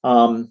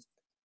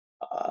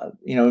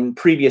 in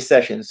previous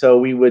sessions. So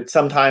we would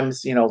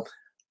sometimes,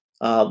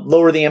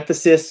 lower the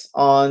emphasis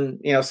on,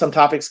 some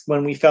topics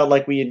when we felt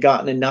like we had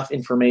gotten enough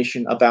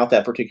information about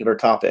that particular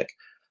topic.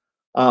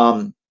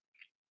 It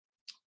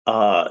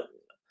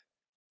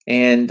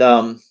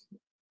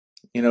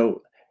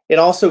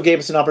also gave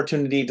us an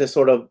opportunity to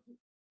sort of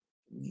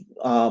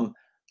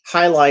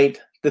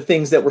highlight the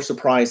things that were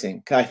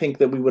surprising. I think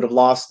that we would have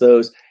lost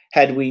those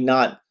had we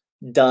not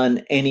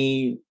done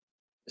any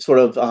sort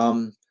of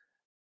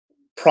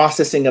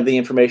processing of the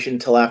information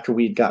until after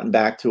we'd gotten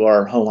back to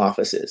our home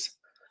offices.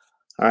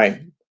 All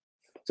right.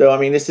 So,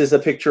 this is a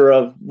picture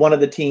of one of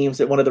the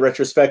teams at one of the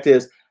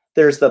retrospectives.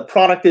 There's the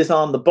product is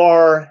on the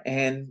bar,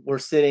 and we're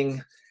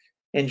sitting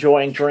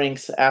enjoying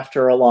drinks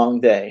after a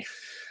long day.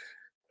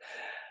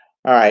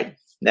 All right,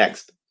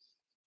 next.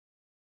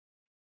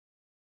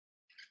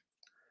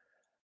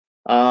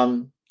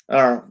 Leveraging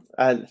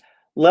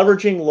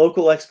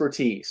local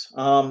expertise.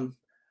 I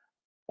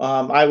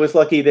was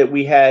lucky that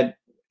we had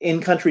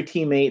in-country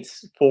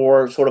teammates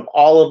for sort of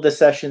all of the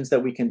sessions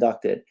that we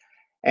conducted,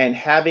 and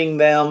having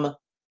them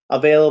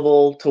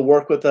available to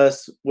work with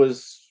us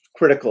was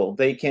critical.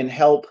 They can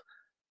help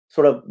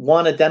sort of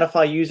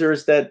identify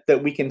users that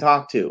we can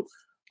talk to.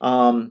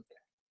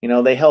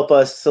 They help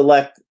us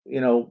select,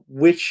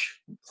 which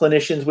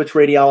clinicians, which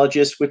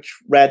radiologists, which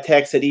rad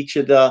techs at each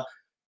of the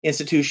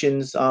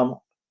institutions,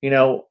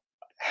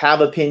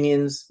 have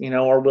opinions,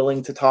 are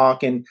willing to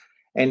talk and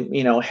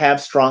have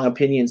strong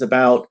opinions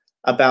about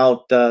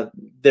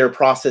their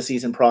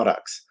processes and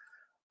products.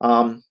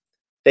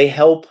 They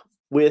help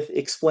with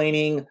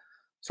explaining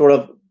sort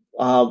of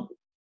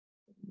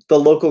the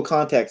local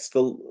context,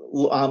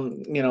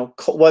 what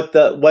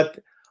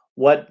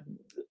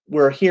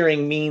we're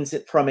hearing means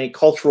it from a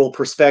cultural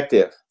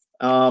perspective.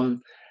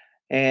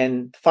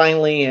 And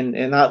finally,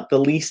 and not the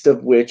least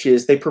of which,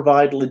 is they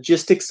provide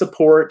logistic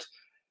support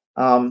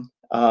and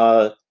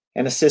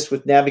assist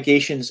with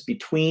navigations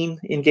between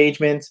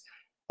engagements,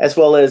 as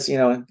well as,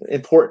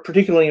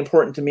 particularly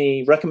important to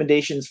me,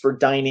 recommendations for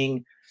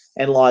dining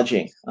and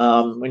lodging.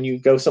 When you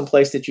go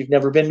someplace that you've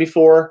never been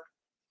before,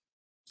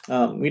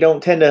 we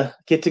don't tend to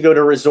get to go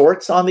to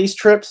resorts on these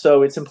trips,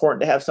 so it's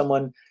important to have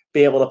someone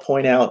be able to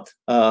point out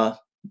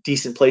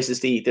decent places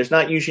to eat. There's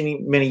not usually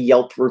many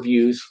Yelp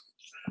reviews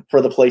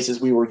for the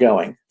places we were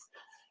going.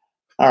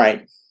 All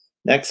right,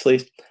 next,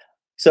 please.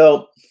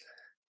 So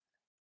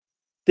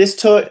this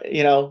took,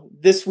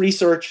 this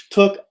research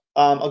took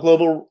a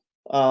global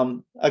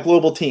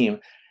team,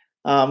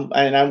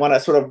 and I want to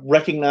sort of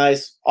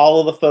recognize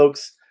all of the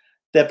folks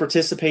that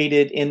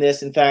participated in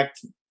this. In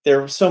fact,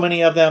 there were so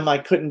many of them, I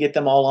couldn't get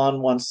them all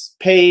on one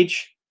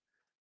page.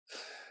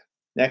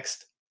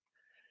 Next.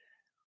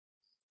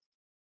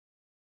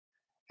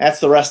 That's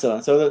the rest of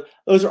them. So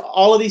those are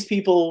all of these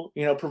people,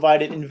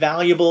 provided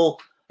invaluable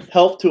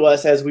help to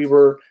us as we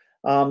were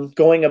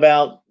going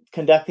about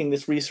conducting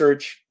this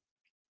research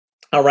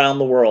around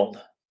the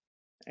world.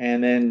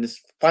 And then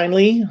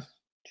finally,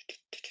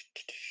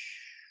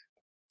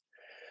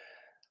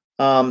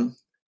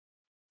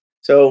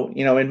 so,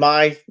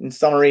 in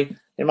summary,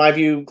 in my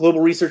view, global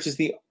research is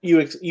the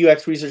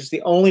UX research is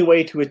the only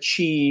way to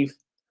achieve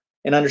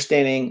an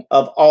understanding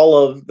of all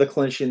of the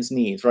clinician's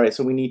needs, right?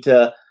 So we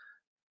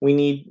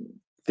need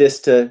this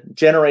to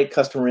generate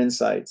customer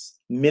insights,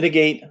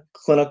 mitigate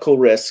clinical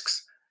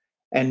risks,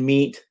 and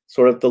meet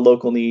sort of the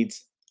local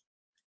needs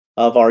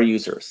of our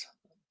users.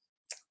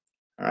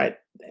 All right,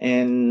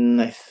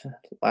 and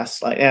last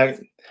slide.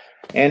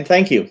 And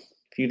thank you.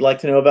 If you'd like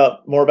to know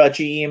more about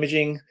GE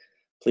imaging,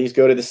 please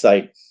go to the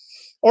site,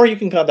 or you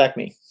can contact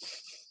me.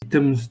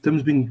 Tim's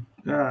been,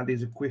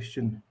 there's a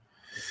question.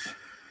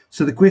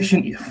 So the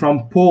question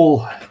from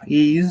Paul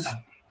is,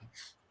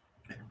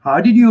 how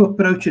did you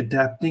approach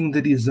adapting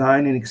the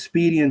design and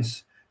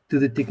experience to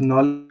the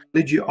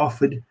technology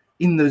offered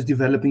in those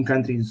developing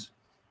countries?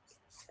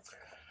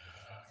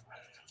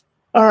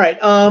 All right.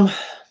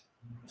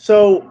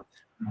 So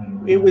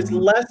it was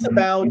less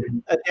about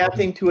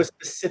adapting to a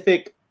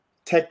specific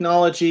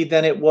technology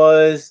than it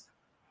was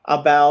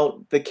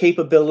about the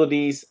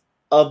capabilities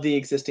of the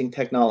existing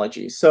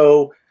technology.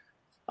 So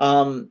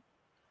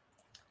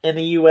in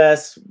the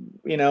US,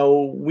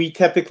 we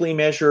typically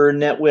measure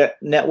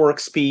network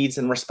speeds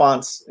and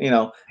response,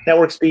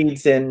 network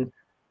speeds in,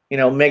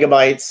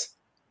 megabytes,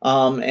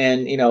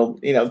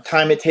 and,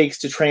 time it takes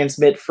to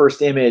transmit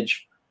first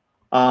image,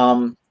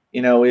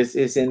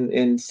 is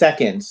in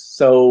seconds.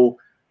 So,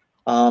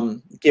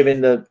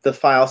 given the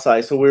file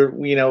size, so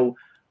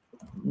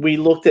we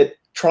looked at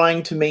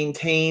trying to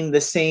maintain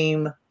the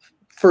same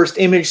first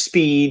image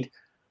speed,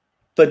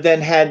 but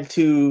then had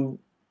to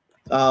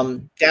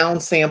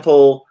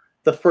downsample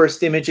the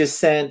first images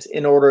sent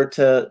in order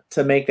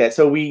to make that.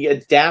 So we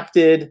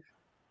adapted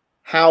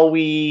how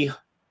we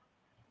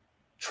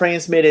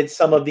transmitted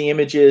some of the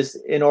images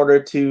in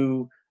order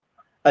to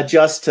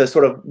adjust to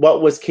sort of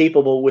what was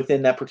capable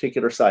within that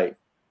particular site.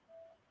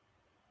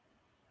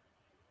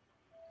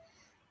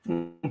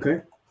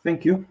 Okay,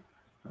 thank you.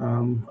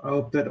 I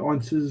hope that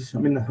answers.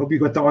 I hope you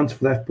got the answer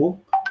for that,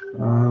 Paul.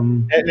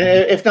 And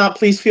if not,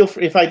 please feel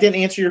free. If I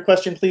didn't answer your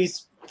question,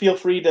 please feel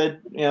free to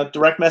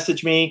direct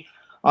message me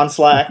on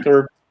Slack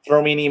or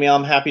throw me an email.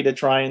 I'm happy to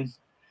try and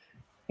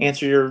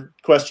answer your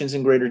questions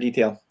in greater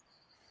detail.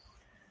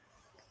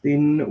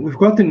 Then we've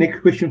got the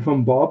next question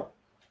from Bob.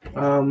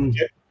 How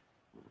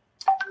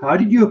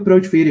did you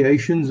approach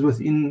variations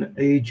within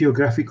a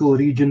geographical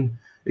region?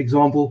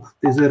 Example,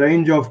 there's a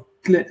range of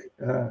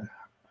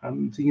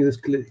I'm thinking this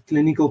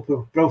clinical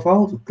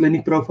profiles,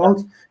 clinic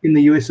profiles in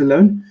the US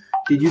alone.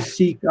 Did you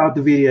seek out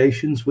the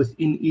variations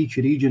within each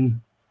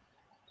region?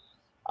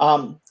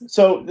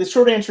 So the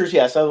short answer is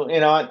yes. So,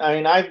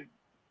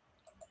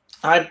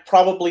 I've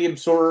probably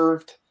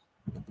observed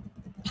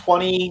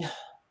 20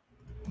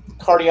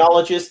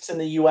 cardiologists in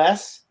the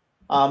US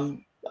at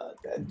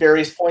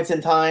various points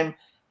in time.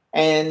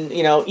 And,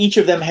 each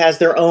of them has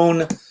their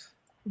own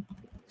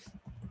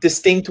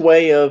distinct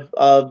way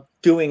of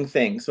doing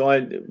things. So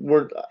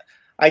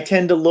I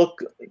tend to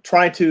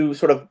try to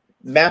sort of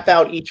map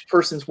out each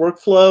person's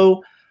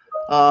workflow.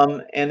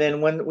 And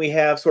then when we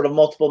have sort of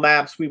multiple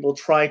maps, we will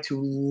try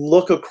to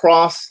look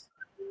across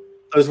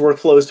those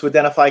workflows to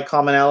identify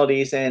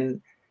commonalities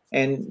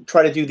and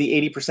try to do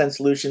the 80%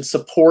 solution,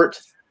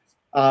 support,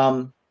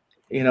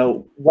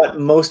 what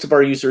most of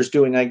our users are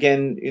doing.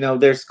 Again,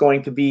 there's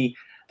going to be,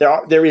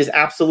 there is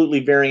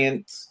absolutely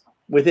variance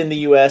within the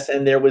US,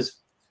 and there was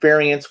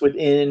variance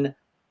within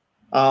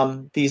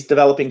these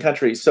developing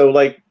countries. So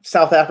like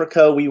South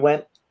Africa, we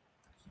went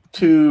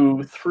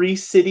to 3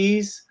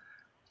 cities,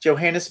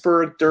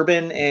 Johannesburg,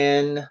 Durban,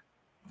 and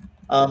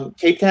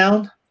Cape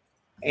Town.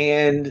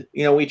 And,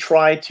 we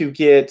tried to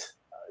get,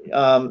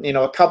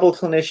 a couple of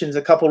clinicians,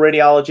 a couple of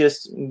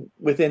radiologists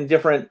within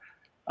different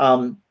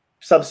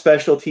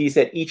subspecialties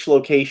at each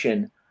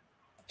location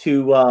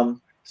to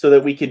so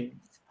that we could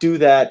do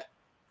that,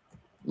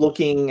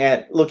 looking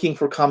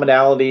for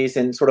commonalities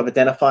and sort of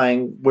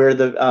identifying where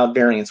the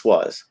variance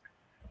was.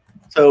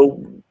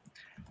 So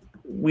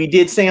we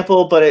did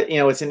sample, but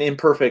it's an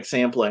imperfect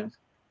sampling.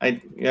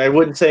 I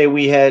wouldn't say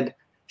we had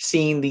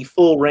seen the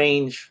full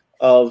range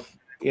of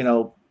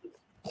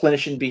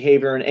clinician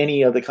behavior in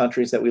any of the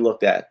countries that we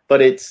looked at,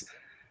 but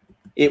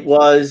it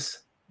was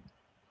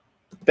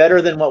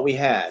better than what we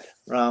had,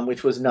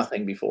 which was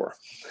nothing before.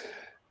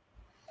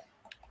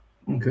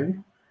 Okay.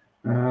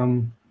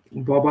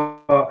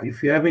 Baba,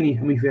 if you have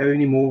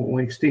any more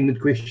or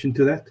extended question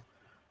to that,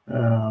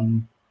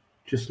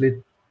 just let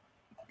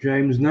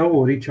James know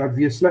or reach out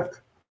via Slack.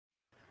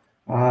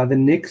 The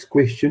next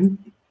question,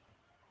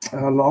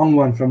 a long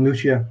one from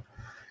Lucia.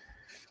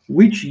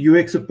 Which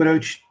UX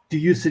approach do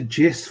you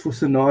suggest for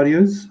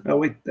scenarios? Oh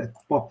wait, that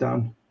popped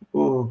down.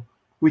 Or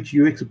which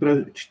UX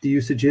approach do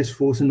you suggest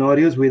for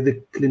scenarios where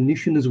the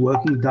clinician is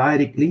working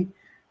directly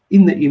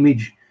in the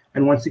image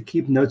and wants to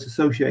keep notes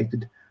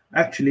associated?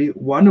 Actually,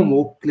 one or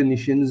more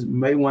clinicians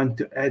may want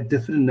to add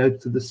different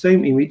notes to the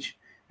same image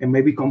and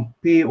maybe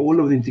compare all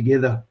of them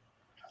together.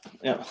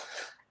 Yeah.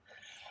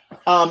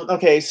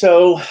 Okay,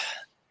 so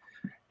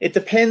it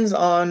depends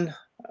on.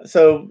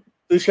 So,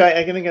 Lucia,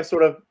 I can think of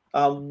sort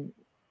of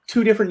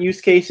two different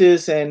use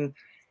cases, and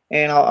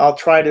I'll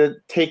try to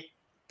take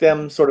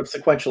them sort of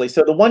sequentially.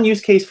 So the one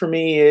use case for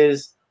me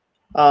is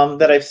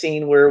that I've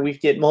seen where we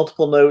get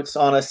multiple notes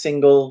on a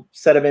single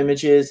set of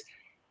images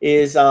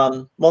is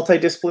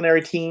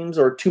multidisciplinary teams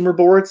or tumor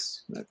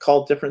boards,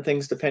 called different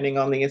things depending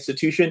on the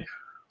institution,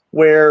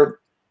 where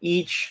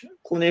each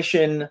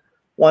clinician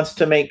wants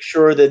to make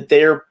sure that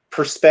their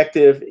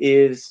perspective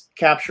is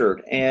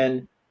captured.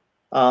 And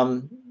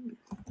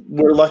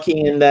we're lucky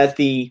in that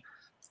the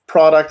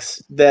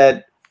products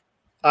that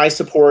I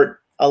support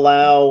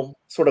allow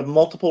sort of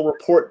multiple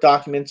report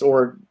documents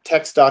or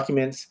text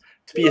documents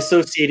to be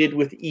associated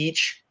with a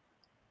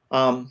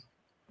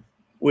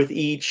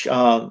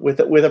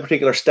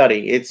particular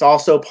study. It's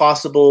also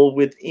possible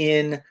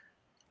within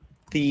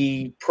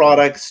the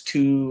products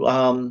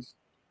to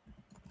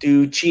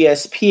do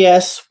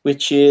GSPS,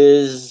 which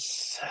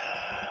is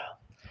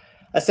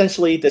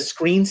essentially the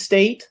screen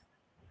state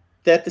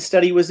that the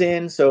study was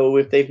in. So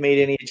if they've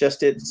made any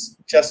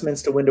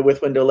adjustments to window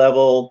width, window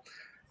level,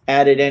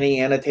 added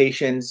any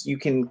annotations, you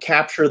can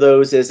capture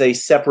those as a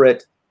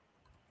separate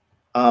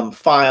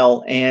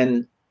file,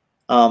 and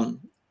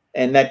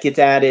that gets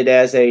added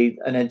as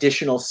an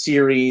additional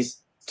series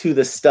to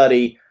the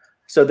study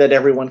so that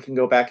everyone can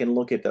go back and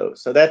look at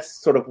those. So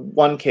that's sort of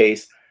one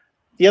case.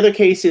 The other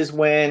case is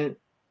when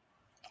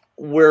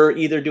we're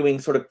either doing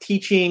sort of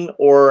teaching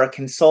or a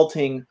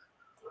consulting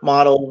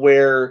model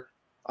where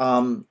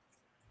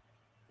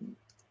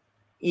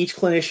each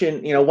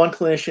clinician, one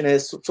clinician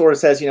sort of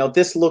says,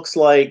 this looks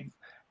like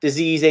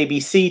disease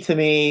ABC to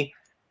me,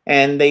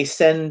 and they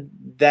send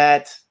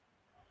that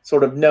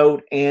sort of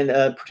note and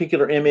a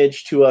particular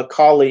image to a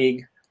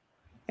colleague,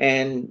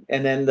 and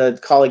then the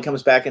colleague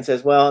comes back and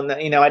says, well,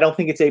 I don't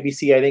think it's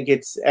ABC, I think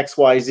it's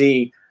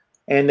XYZ,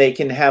 and they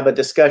can have a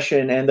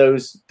discussion, and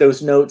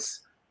those notes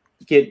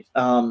get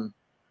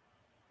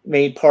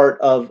made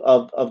part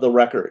of the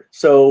record.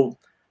 So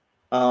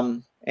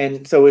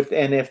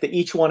if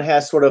each one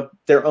has sort of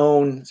their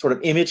own sort of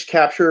image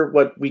capture,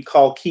 what we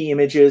call key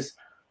images,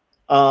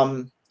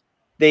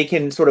 they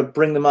can sort of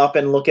bring them up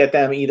and look at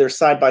them either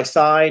side by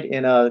side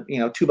in a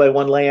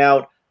 2x1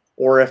 layout,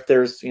 or if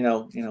there's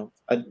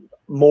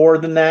more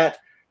than that,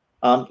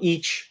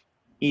 each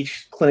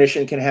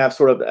clinician can have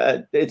sort of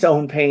their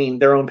own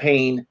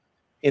pane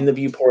in the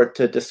viewport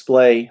to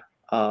display,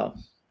 so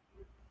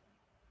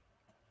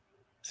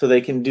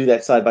they can do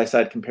that side by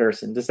side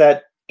comparison. Does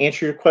that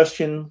answer your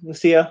question,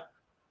 Lucia?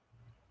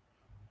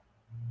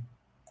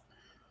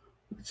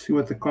 Let's see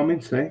what the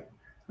comments say.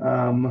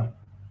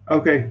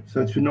 Okay,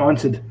 so it's been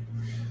answered.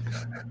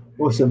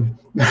 Awesome.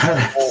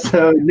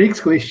 So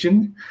next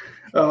question,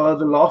 the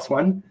last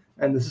one,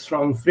 and this is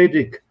from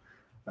Frederick.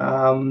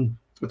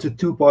 It's a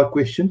two-part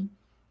question.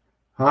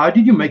 How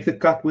did you make the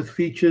cut with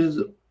features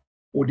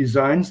or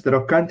designs that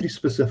are country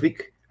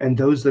specific and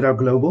those that are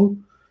global?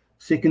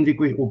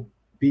 Secondary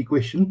B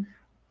question.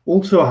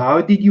 Also,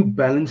 how did you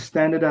balance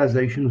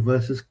standardization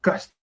versus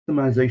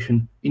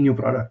customization in your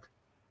product?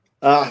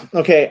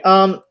 Okay.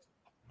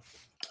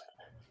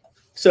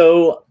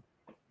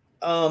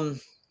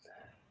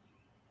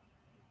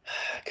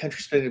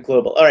 Country specific,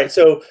 global. All right.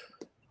 So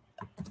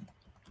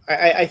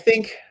I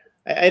think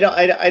I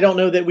don't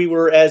know that we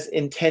were as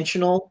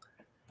intentional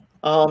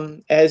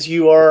as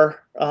you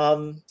are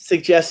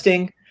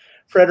suggesting,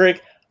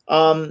 Frederick.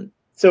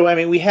 So I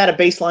mean, we had a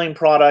baseline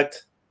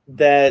product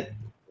that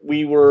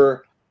we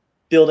were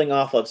building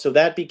off of, so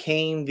that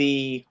became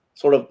the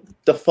sort of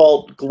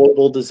default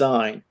global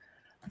design.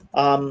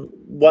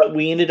 What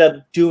we ended up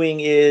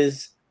doing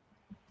is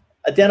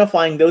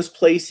identifying those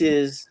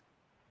places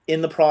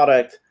in the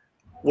product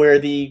where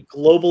the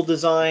global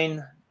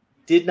design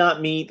did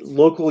not meet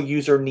local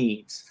user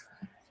needs,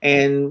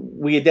 and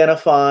we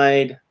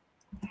identified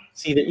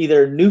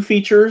either new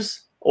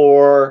features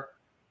or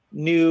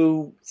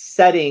new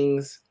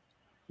settings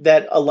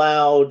that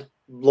allowed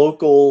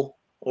local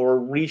or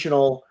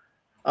regional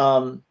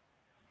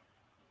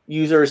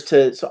users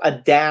to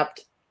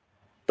adapt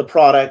the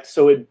product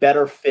so it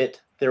better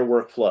fit their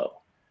workflow.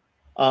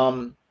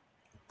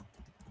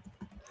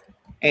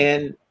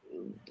 And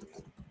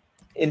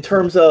in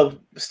terms of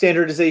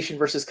standardization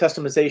versus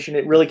customization,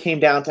 it really came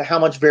down to how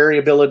much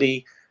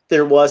variability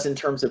there was in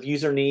terms of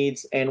user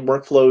needs and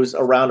workflows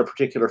around a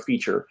particular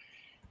feature.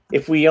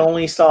 If we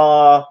only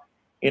saw,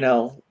 if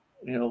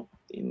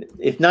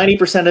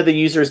 90% of the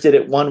users did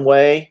it one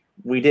way,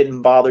 we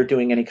didn't bother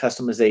doing any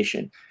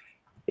customization.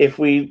 If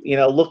we,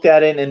 looked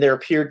at it and there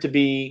appeared to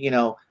be,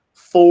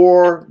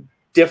 4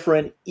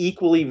 different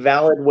equally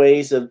valid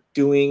ways of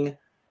doing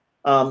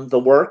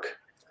the work,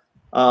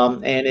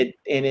 and it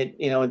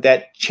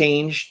that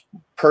changed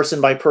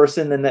person by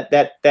person, then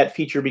that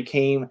feature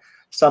became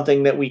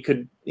something that we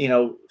could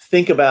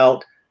think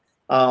about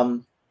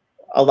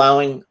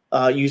allowing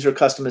user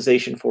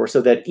customization for,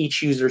 so that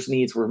each user's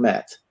needs were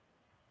met,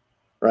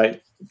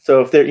 right?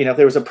 So if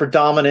there was a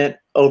predominant,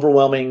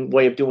 overwhelming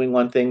way of doing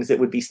one things, it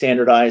would be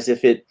standardized.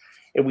 If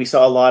we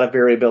saw a lot of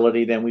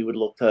variability, then we would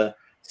look to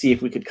see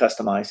if we could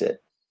customize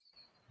it.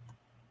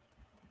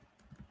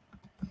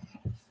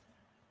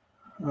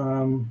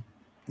 Well,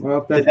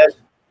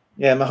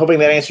 I'm hoping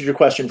that answered your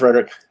question,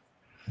 Frederick.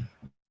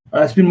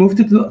 It's been moved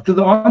to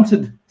the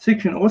answered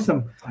section.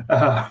 Awesome.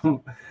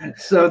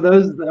 So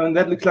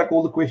that looks like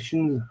all the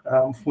questions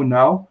for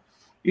now.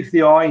 If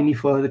there are any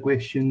further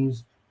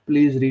questions,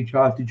 please reach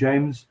out to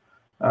James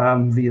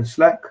via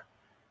Slack.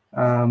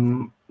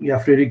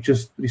 Frederick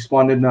just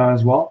responded now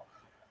as well.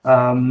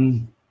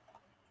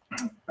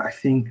 I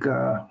think,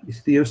 is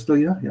Theo still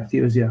here? Yeah,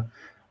 Theo's here.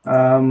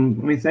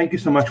 Thank you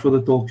so much for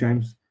the talk,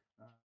 James.